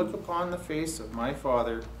continually look upon the face of my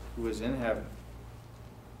Father who is in heaven.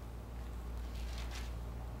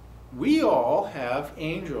 We all have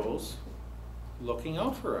angels looking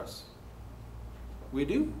out for us. We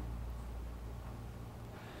do.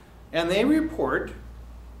 And they report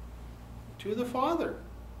to the Father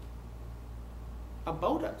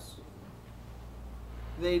about us.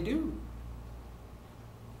 They do.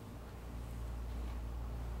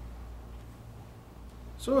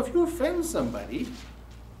 So if you offend somebody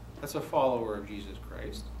that's a follower of Jesus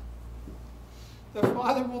Christ, the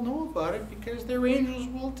Father will know about it because their angels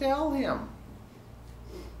will tell him.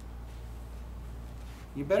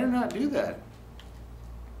 You better not do that.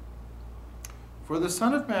 For the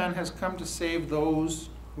Son of Man has come to save those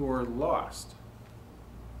who are lost.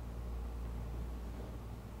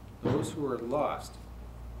 Those who are lost.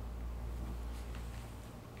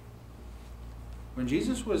 When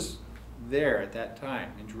Jesus was there at that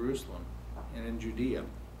time in Jerusalem and in Judea,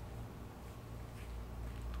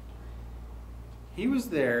 he was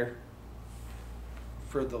there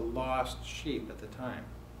for the lost sheep at the time,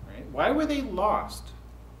 right? Why were they lost?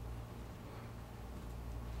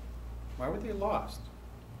 Why were they lost?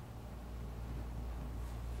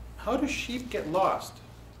 How do sheep get lost?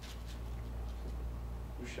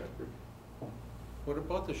 The shepherd What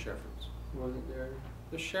about the shepherds? wasn't there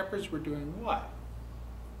The shepherds were doing what?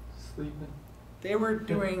 sleeping. They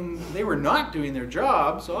were not doing their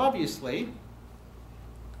jobs, obviously.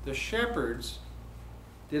 The shepherds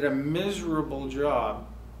did a miserable job.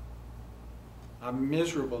 A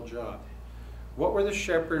miserable job. What were the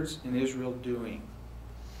shepherds in Israel doing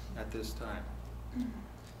at this time?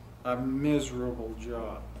 A miserable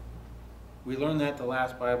job. We learned that the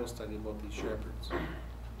last Bible study about these shepherds.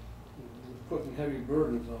 Putting heavy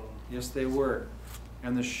burdens on them. Yes, they were.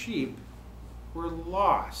 And the sheep were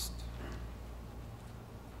lost.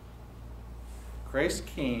 Christ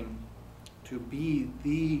came to be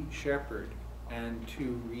the shepherd and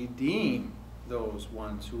to redeem those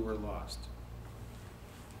ones who were lost,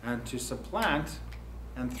 and to supplant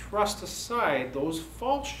and thrust aside those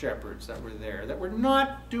false shepherds that were there, that were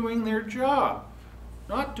not doing their job,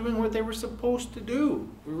 not doing what they were supposed to do.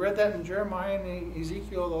 We read that in Jeremiah and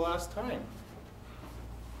Ezekiel the last time.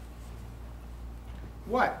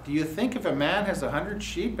 What? Do you think if a man has 100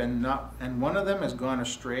 sheep and one of them has gone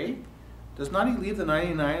astray, does not he leave the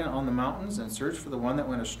 99 on the mountains and search for the one that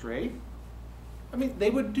went astray? I mean, they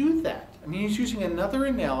would do that. I mean, he's using another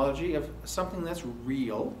analogy of something that's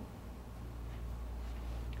real,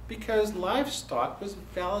 because livestock was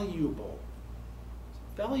valuable.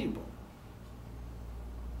 It's valuable.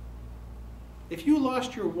 If you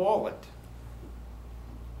lost your wallet,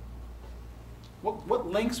 what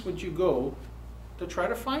lengths would you go to try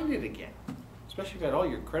to find it again? Especially if you had all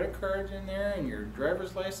your credit cards in there and your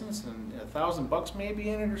driver's license and $1,000 maybe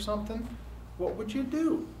in it or something. What would you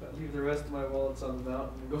do? I'd leave the rest of my wallets on the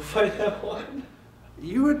mountain and go find that one.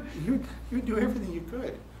 You would do everything you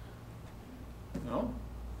could. No?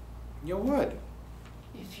 You would.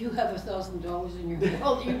 If you have $1,000 in your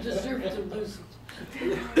wallet, you deserve to lose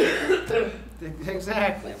it.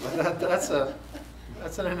 Exactly. But that's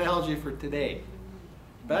an analogy for today.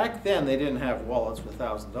 Back then, they didn't have wallets with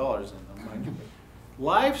 $1,000 in them. Mind you.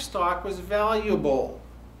 Livestock was valuable.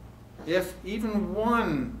 If even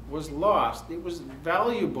one was lost, it was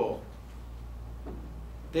valuable.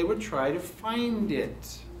 They would try to find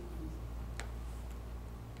it.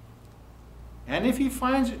 And if he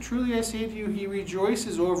finds it, truly I say to you, he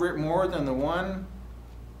rejoices over it more than the one,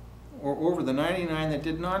 or over the 99 that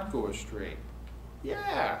did not go astray.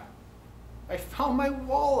 Yeah, I found my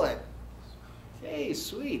wallet. Hey,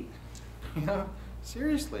 sweet. You know,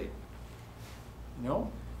 seriously. You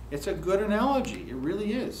know, it's a good analogy. It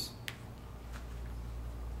really is.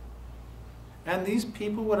 And these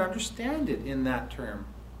people would understand it in that term,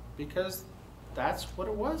 because that's what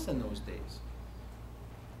it was in those days.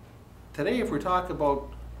 Today, if we talk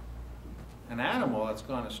about an animal that's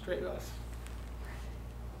gone astray,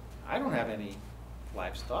 I don't have any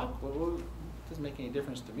livestock. Well, it doesn't make any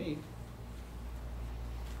difference to me.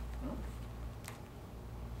 No?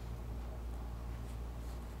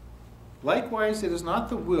 Likewise, it is not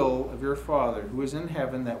the will of your Father who is in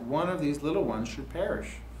heaven that one of these little ones should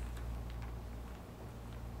perish.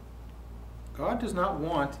 God does not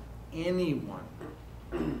want anyone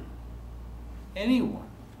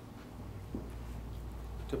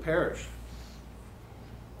to perish.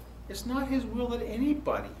 It's not his will that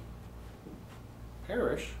anybody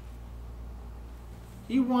perish.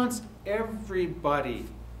 He wants everybody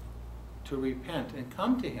to repent and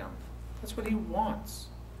come to him. That's what he wants.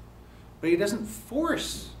 But he doesn't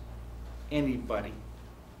force anybody.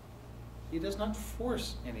 He does not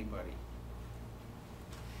force anybody.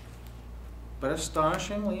 But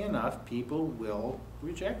astonishingly enough, people will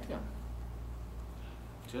reject him.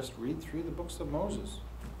 Just read through the books of Moses.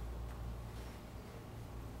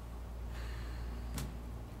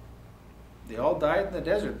 They all died in the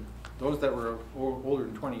desert. Those that were older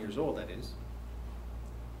than 20 years old, that is.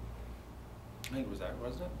 I think it was that,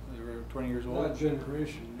 wasn't it? They were 20 years old? That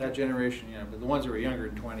generation. That generation, yeah. But the ones that were younger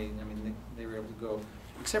than 20, I mean, they were able to go.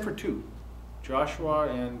 Except for two. Joshua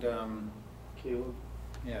and, Caleb.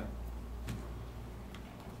 yeah.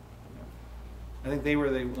 I think they were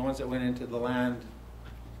the ones that went into the land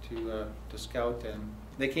to scout, and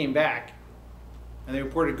they came back, and they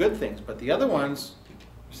reported good things. But the other ones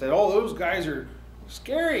said, "Oh, those guys are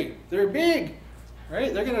scary. They're big,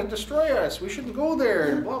 right? They're going to destroy us. We shouldn't go there."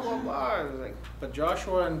 And blah blah blah. It was like, but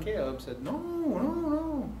Joshua and Caleb said, "No, no,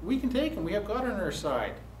 no. We can take them. We have God on our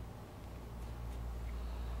side."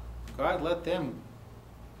 God let them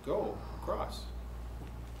go across,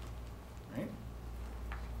 right?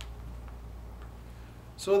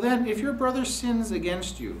 So then, if your brother sins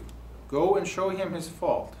against you, go and show him his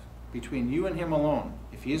fault, between you and him alone.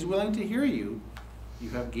 If he is willing to hear you,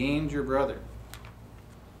 you have gained your brother.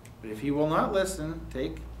 But if he will not listen,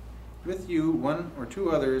 take with you one or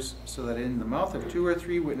two others, so that in the mouth of 2 or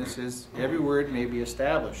 3 witnesses every word may be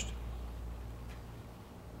established.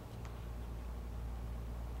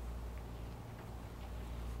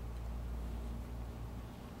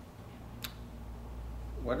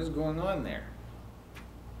 What is going on there?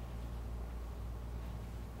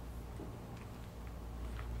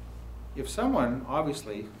 If someone,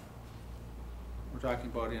 obviously, we're talking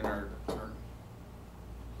about in our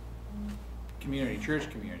community, church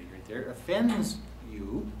community right there, offends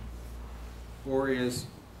you or is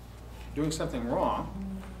doing something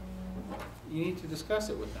wrong, you need to discuss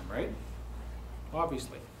it with them, right?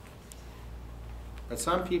 Obviously. But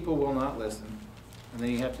some people will not listen, and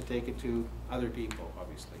then you have to take it to other people,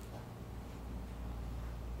 obviously.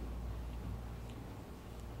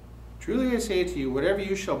 Truly I say to you, whatever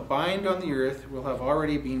you shall bind on the earth will have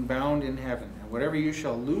already been bound in heaven, and whatever you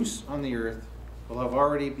shall loose on the earth will have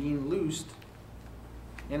already been loosed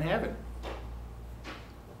in heaven.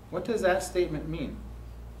 What does that statement mean?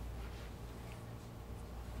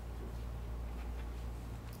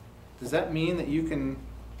 Does that mean that you can,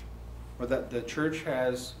 or that the church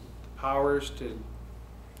has powers to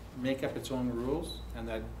make up its own rules, and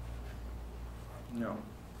that, no.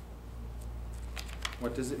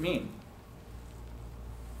 What does it mean?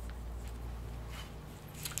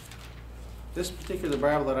 This particular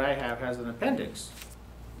Bible that I have has an appendix,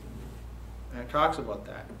 and it talks about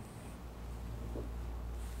that.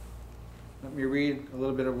 Let me read a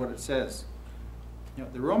little bit of what it says. You know,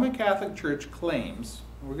 the Roman Catholic Church claims,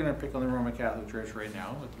 we're going to pick on the Roman Catholic Church right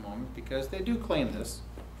now at the moment because they do claim this,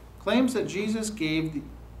 claims that Jesus gave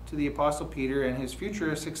to the Apostle Peter and his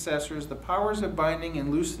future successors the powers of binding and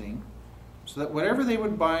loosening, so that whatever they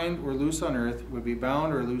would bind or loose on earth would be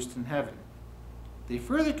bound or loosed in heaven. They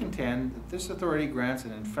further contend that this authority grants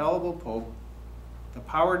an infallible pope the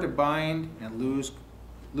power to bind and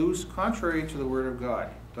loose contrary to the Word of God,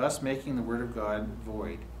 thus making the Word of God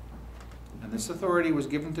void. And this authority was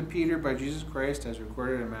given to Peter by Jesus Christ as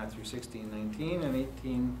recorded in Matthew 16:19 and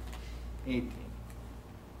 18:18.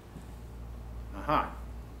 Aha.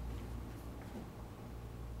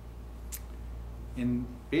 In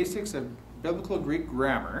Basics of Biblical Greek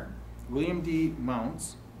Grammar, William D.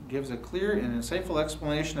 Mounts gives a clear and insightful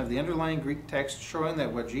explanation of the underlying Greek text, showing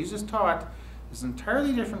that what Jesus taught is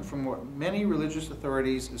entirely different from what many religious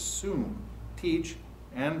authorities assume, teach,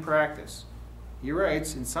 and practice. He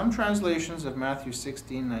writes, in some translations of Matthew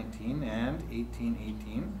 16:19 and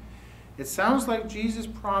 18:18, it sounds like Jesus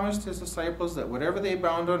promised his disciples that whatever they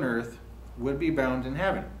bound on earth would be bound in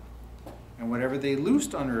heaven, and whatever they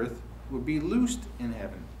loosed on earth would be loosed in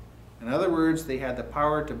heaven. In other words, they had the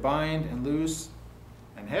power to bind and loose,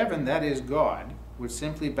 and heaven, that is God, would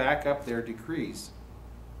simply back up their decrees.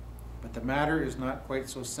 But the matter is not quite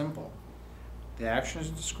so simple. The actions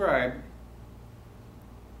described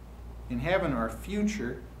in heaven are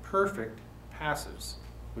future, perfect passives,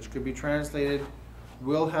 which could be translated,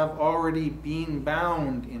 will have already been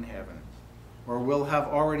bound in heaven, or will have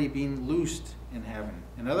already been loosed in heaven.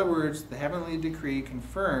 In other words, the heavenly decree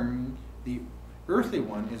confirmed the earthly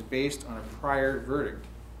one is based on a prior verdict,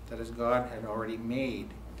 that is, God had already made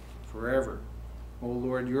forever. O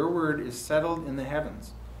Lord, your word is settled in the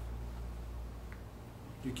heavens.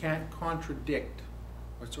 You can't contradict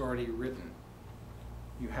what's already written.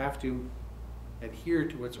 You have to adhere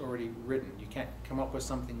to what's already written. You can't come up with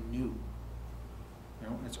something new. You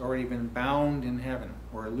know, it's already been bound in heaven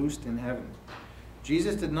or loosed in heaven.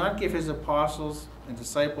 Jesus did not give his apostles and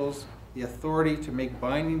disciples the authority to make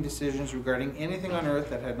binding decisions regarding anything on earth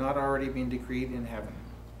that had not already been decreed in heaven.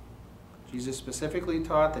 Jesus specifically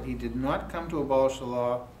taught that he did not come to abolish the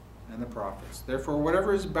law and the prophets. Therefore,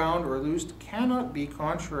 whatever is bound or loosed cannot be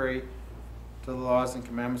contrary to the laws and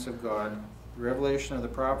commandments of God. The revelation of the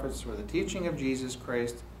prophets or the teaching of Jesus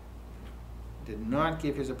Christ did not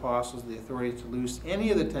give his apostles the authority to loose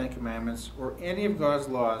any of the Ten Commandments or any of God's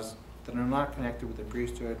laws that are not connected with the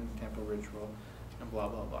priesthood and temple ritual and blah,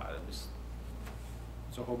 blah, blah. There's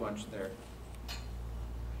a whole bunch there.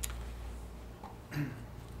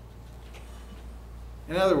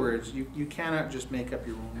 In other words, you cannot just make up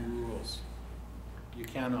your own rules. You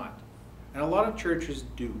cannot. And a lot of churches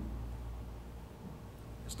do.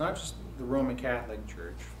 It's not just the Roman Catholic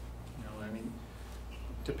Church. You know, I mean,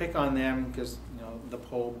 to pick on them because, you know, the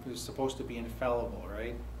Pope is supposed to be infallible,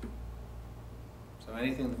 right? So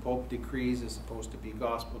anything the Pope decrees is supposed to be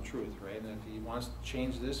gospel truth, right? And if he wants to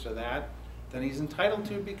change this or that, then he's entitled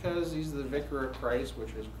to because he's the vicar of Christ,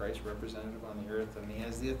 which is Christ's representative on the earth, and he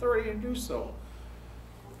has the authority to do so.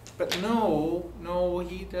 But no,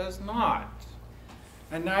 he does not.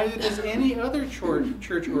 And neither does any other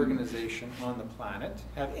church organization on the planet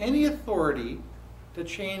have any authority to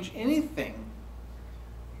change anything.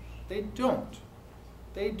 They don't.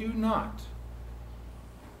 They do not.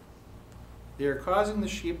 They are causing the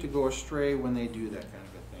sheep to go astray when they do that kind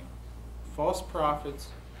of a thing. False prophets,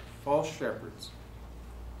 false shepherds.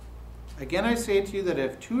 Again, I say to you that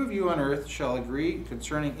if two of you on earth shall agree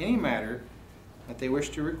concerning any matter that they wish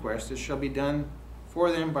to request, it shall be done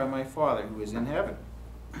for them by my Father who is in heaven,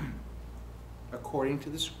 according to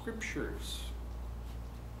the Scriptures.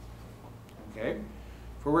 Okay?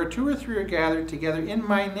 For where two or three are gathered together in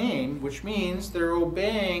my name, which means they're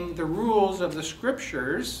obeying the rules of the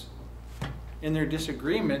Scriptures in their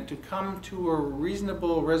disagreement to come to a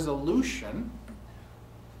reasonable resolution,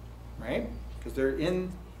 right? Because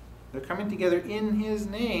they're coming together in his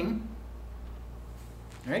name,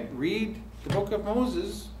 right? Read the book of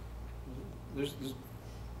Moses. There's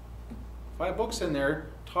 5 books in there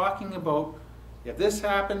talking about if this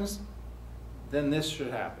happens, then this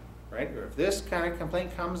should happen, right? Or if this kind of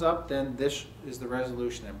complaint comes up, then this is the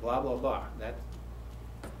resolution, and blah, blah, blah.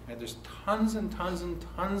 And there's tons and tons and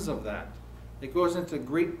tons of that. It goes into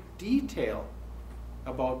great detail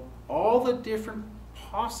about all the different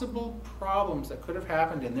possible problems that could have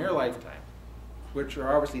happened in their lifetime, which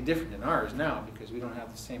are obviously different than ours now because we don't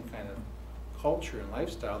have the same kind of culture and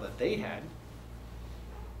lifestyle that they had.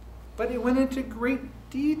 But it went into great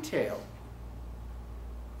detail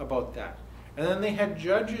about that. And then they had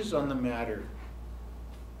judges on the matter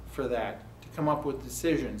for that to come up with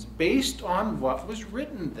decisions based on what was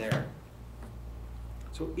written there.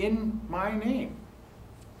 So in my name,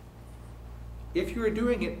 if you are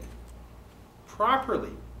doing it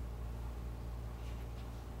properly,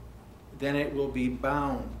 then it will be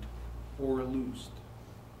bound or loosed.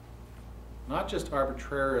 Not just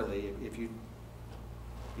arbitrarily, if you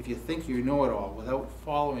think you know it all without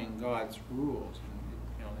following God's rules,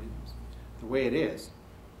 you know, the way it is.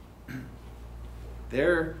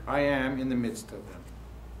 There I am in the midst of them.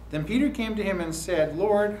 Then Peter came to him and said,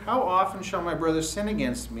 Lord, how often shall my brother sin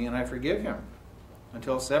against me and I forgive him?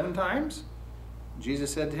 Until 7 times?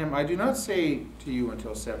 Jesus said to him, I do not say to you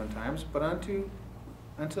until 7 times, but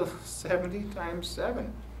until 70 times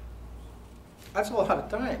 7. That's a lot of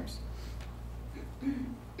times.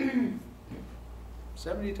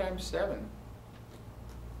 70 times 7.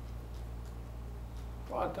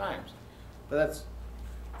 A lot of times. But that's,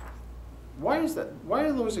 why is that? Why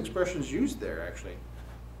are those expressions used there actually?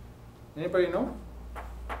 Anybody know?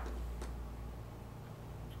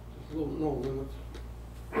 There's no limit.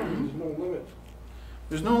 There's no limit.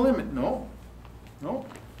 There's no limit, no. No.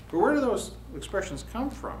 But where do those expressions come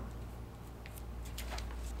from?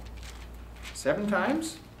 7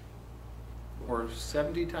 times? Or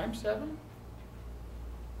 70 times 7?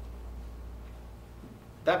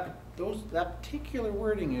 That particular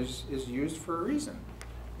wording is used for a reason.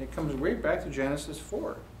 It comes way back to Genesis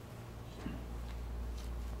 4.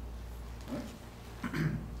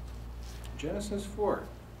 Genesis 4,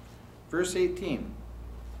 verse 18.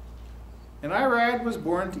 And Irad was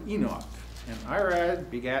born to Enoch, and Irad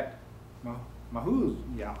begat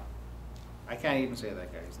Mahuziah. I can't even say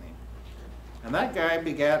that guy's name. And that guy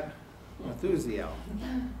begat Methuselah.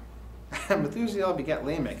 Methuselah begat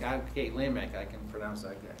Lamech. Lamech, I can pronounce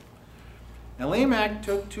that guy. And Lamech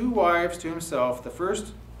took 2 wives to himself.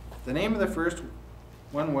 The name of the first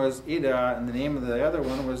one was Edah, and the name of the other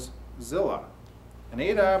one was Zillah. And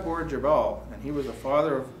Ada bore Jabal, and he was the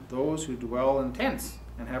father of those who dwell in tents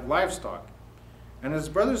and have livestock. And his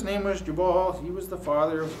brother's name was Jubal. He was the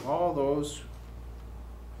father of all those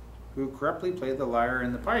who corruptly played the lyre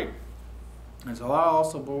and the pipe. And Zillah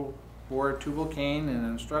also bore Tubal-Cain, an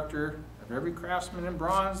instructor of every craftsman in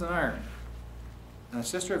bronze and iron. And the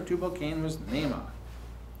sister of Tubal-Cain was Naamah.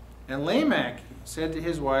 And Lamech said to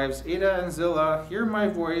his wives, Ada and Zillah, hear my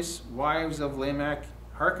voice, wives of Lamech,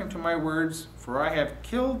 hearken to my words, for I have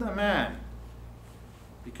killed a man,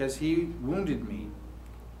 because he wounded me,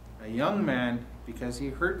 a young man, because he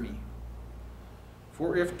hurt me.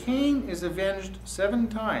 For if Cain is avenged 7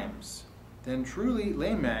 times, then truly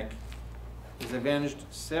Lamech is avenged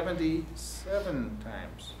 77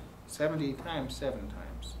 times. 70 times 7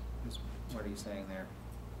 times is what he's saying there.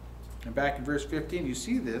 And back in verse 15, you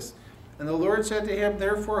see this. And the Lord said to him,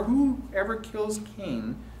 therefore, whoever kills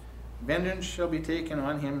Cain, vengeance shall be taken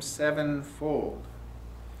on him 7-fold.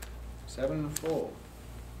 7-fold.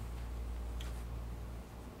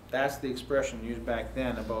 That's the expression used back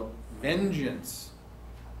then about vengeance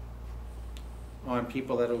on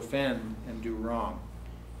people that offend and do wrong.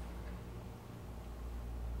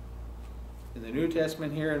 In the New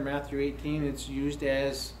Testament here in Matthew 18, it's used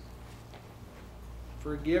as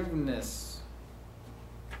forgiveness.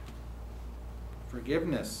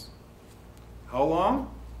 Forgiveness. How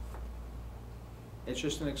long? It's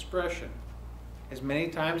just an expression. As many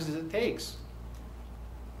times as it takes.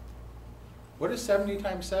 What is 70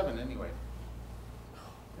 times 7 anyway?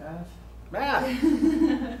 Math.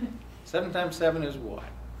 7 times 7 is what?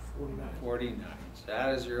 49. 49. So add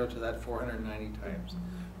a 0 to that 490 times.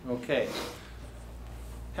 Okay.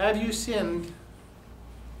 Have you sinned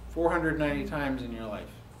 490 times in your life?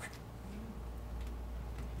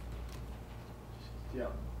 Yeah.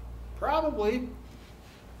 Probably.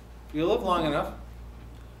 If you live long enough.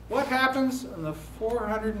 What happens on the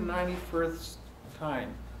 491st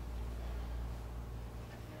time?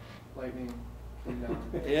 Lightning came down.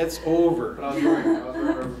 It's over. But I was wearing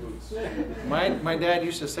rubber boots. My dad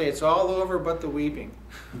used to say, it's all over but the weeping.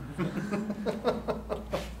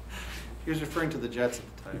 He was referring to the Jets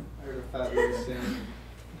at the time. I heard a fat lady sing.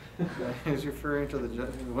 He was referring to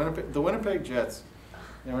the Winnipeg Jets.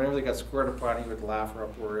 And whenever they got scored upon, he would laugh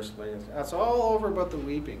uproariously. That's all over but the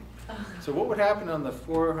weeping. So what would happen on the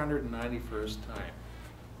 491st time?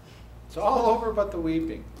 It's all over but the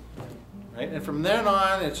weeping. Right? And from then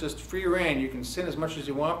on, it's just free reign. You can sin as much as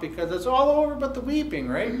you want because it's all over but the weeping,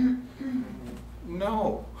 right?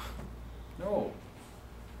 No. No.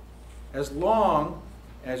 As long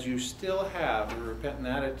as you still have a repentant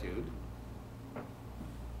attitude,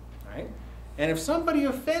 right? And if somebody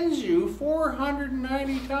offends you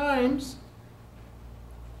 490 times,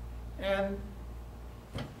 and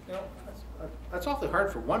you know, that's awfully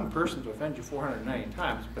hard for one person to offend you 490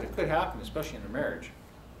 times, but it could happen, especially in a marriage.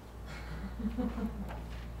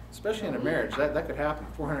 Especially in a marriage, that could happen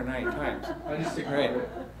 490 times. I just think Right.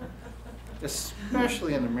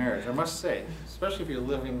 Especially in a marriage, I must say. Especially if you're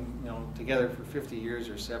living, together for 50 years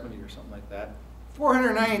or 70 or something like that.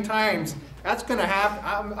 490 times, that's going to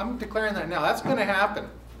happen. I'm declaring that now. That's going to happen.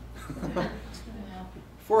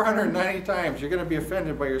 490 times, you're going to be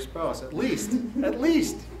offended by your spouse, at least. At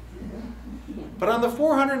least. But on the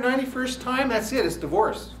 491st time, that's it. It's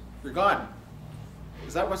divorce. You're gone.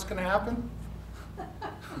 Is that what's going to happen?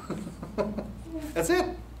 That's it.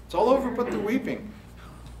 It's all over but the weeping.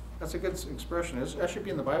 That's a good expression. That should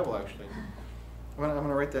be in the Bible, actually. I'm going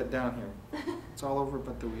to write that down here. It's all over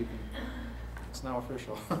but the weeping. It's now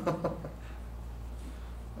official. Oh,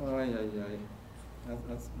 yeah. That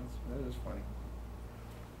is funny.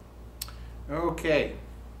 Okay.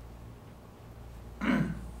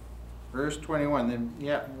 Verse 21. Then,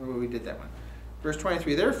 yeah, we did that one. Verse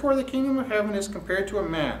 23. Therefore, the kingdom of heaven is compared to a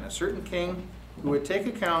man, a certain king, who would take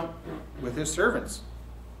account with his servants.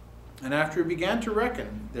 And after he began to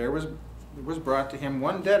reckon, there was brought to him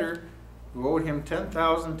one debtor who owed him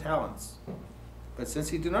 10,000 talents. But since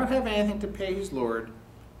he did not have anything to pay his lord,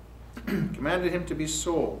 commanded him to be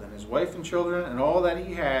sold, and his wife and children, and all that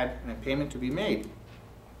he had, and a payment to be made.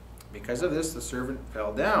 Because of this, the servant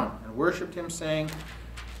fell down and worshipped him, saying,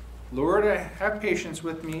 Lord, have patience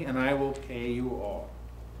with me, and I will pay you all.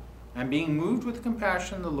 And being moved with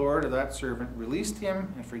compassion, the Lord of that servant released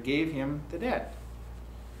him and forgave him the debt.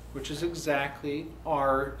 Which is exactly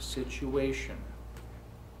our situation.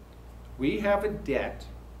 We have a debt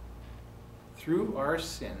through our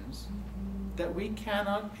sins that we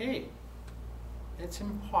cannot pay. It's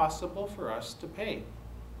impossible for us to pay.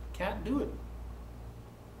 Can't do it.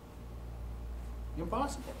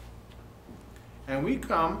 Impossible. And we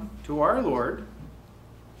come to our Lord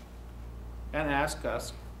and ask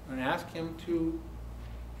him to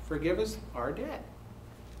forgive us our debt.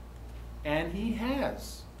 And he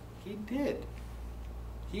has. He did.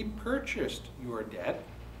 He purchased your debt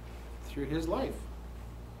through his life.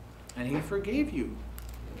 And he forgave you.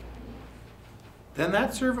 Then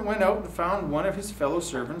that servant went out and found one of his fellow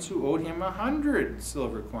servants who owed him 100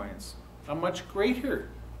 silver coins, a much greater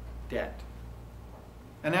debt.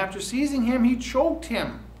 And after seizing him, he choked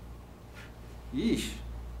him. Yeesh,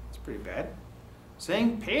 that's pretty bad.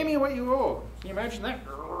 Saying, "Pay me what you owe." Can you imagine that?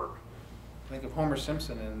 Think of Homer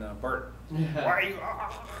Simpson and Bart. Why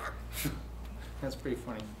you? That's pretty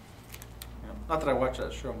funny. Yeah. Not that I watch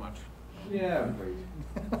that show much. Yeah, great.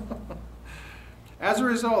 As a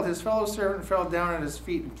result, his fellow servant fell down at his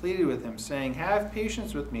feet and pleaded with him, saying, "Have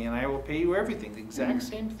patience with me, and I will pay you everything." The exact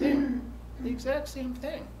same thing. The exact same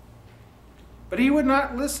thing. But he would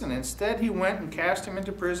not listen. Instead, he went and cast him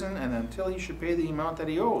into prison, and until he should pay the amount that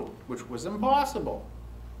he owed, which was impossible.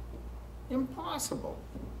 Impossible.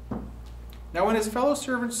 Now when his fellow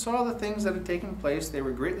servants saw the things that had taken place, they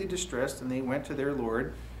were greatly distressed, and they went to their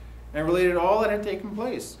lord and related all that had taken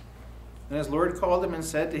place. And his lord called him and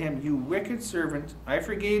said to him, "You wicked servant, I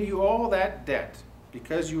forgave you all that debt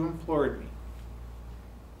because you implored me.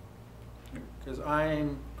 Because I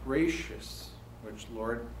am gracious," which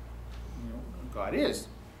Lord, God is.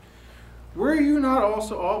 "Were you not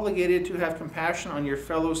also obligated to have compassion on your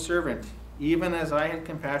fellow servant, even as I had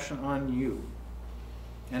compassion on you?"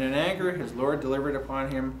 And in anger his Lord delivered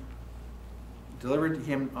him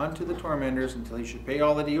unto the tormentors until he should pay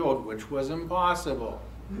all that he owed, which was impossible.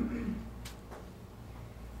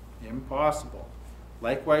 Impossible.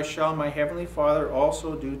 Likewise shall my heavenly Father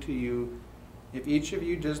also do to you, if each of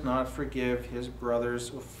you does not forgive his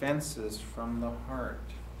brother's offenses from the heart.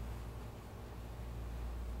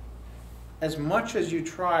 As much as you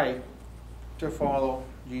try to follow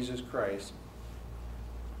Jesus Christ,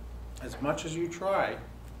 as much as you try,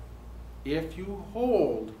 if you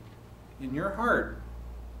hold in your heart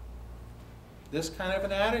this kind of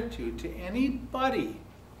an attitude to anybody,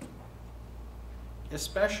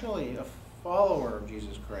 especially a follower of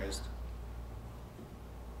Jesus Christ,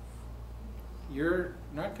 you're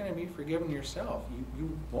not going to be forgiven yourself.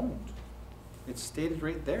 You won't. It's stated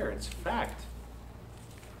right there. It's fact.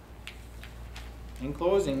 In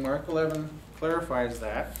closing, Mark 11 clarifies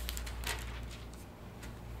that.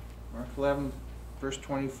 Mark 11, verse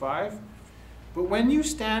 25. "But when you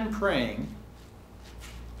stand praying,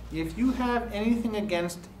 if you have anything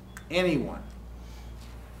against anyone,"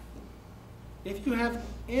 if you have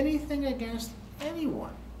anything against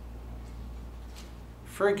anyone,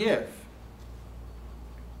 "forgive."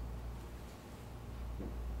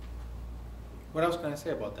 What else can I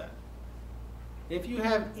say about that? If you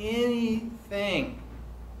have anything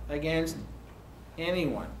against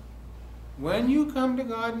anyone, when you come to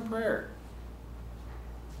God in prayer,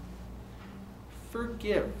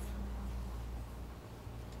 forgive.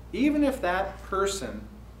 Even if that person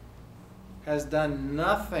has done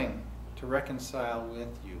nothing to reconcile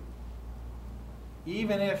with you.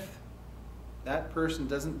 Even if that person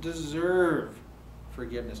doesn't deserve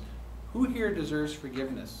forgiveness. Who here deserves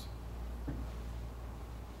forgiveness?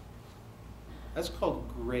 That's called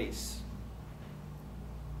grace.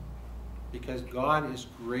 Because God is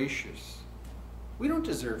gracious. We don't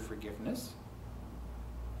deserve forgiveness.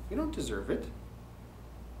 We don't deserve it.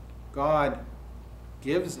 God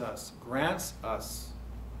gives us, grants us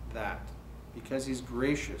that because He's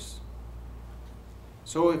gracious.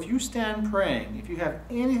 So if you stand praying, if you have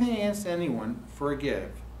anything against anyone,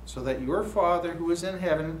 forgive, so that your Father who is in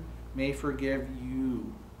heaven may forgive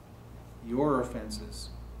you your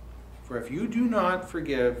offenses. For if you do not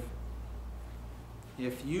forgive,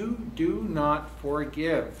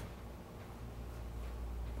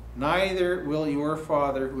 neither will your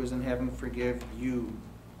Father who is in heaven forgive you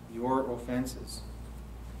your offenses.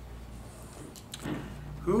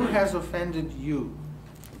 Who has offended you?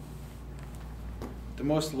 The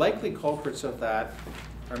most likely culprits of that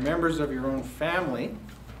are members of your own family,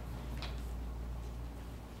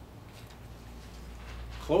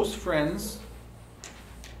 close friends,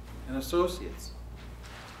 and associates.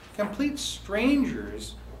 Complete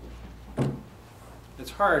strangers,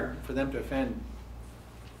 it's hard for them to offend.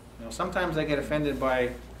 You know, sometimes I get offended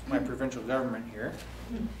by my provincial government here.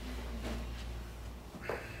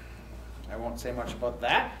 I won't say much about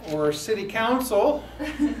that. Or city council.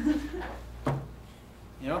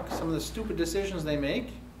 You know, some of the stupid decisions they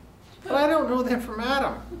make. But I don't know them from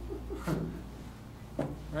Adam.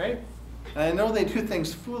 Right? And I know they do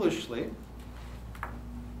things foolishly.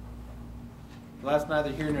 Well, that's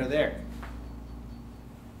neither here nor there.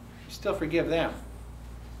 You still forgive them.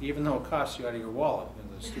 even though it costs you out of your wallet,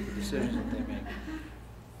 you know, the stupid decisions that they make.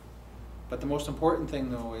 But the most important thing,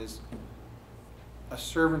 though, is a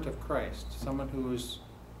servant of Christ, someone who is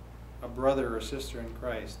a brother or sister in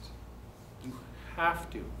Christ. You have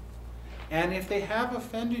to. And if they have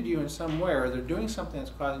offended you in some way, or they're doing something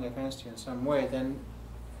that's causing offense to you in some way, then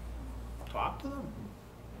talk to them.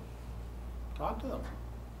 Talk to them.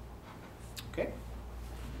 Okay?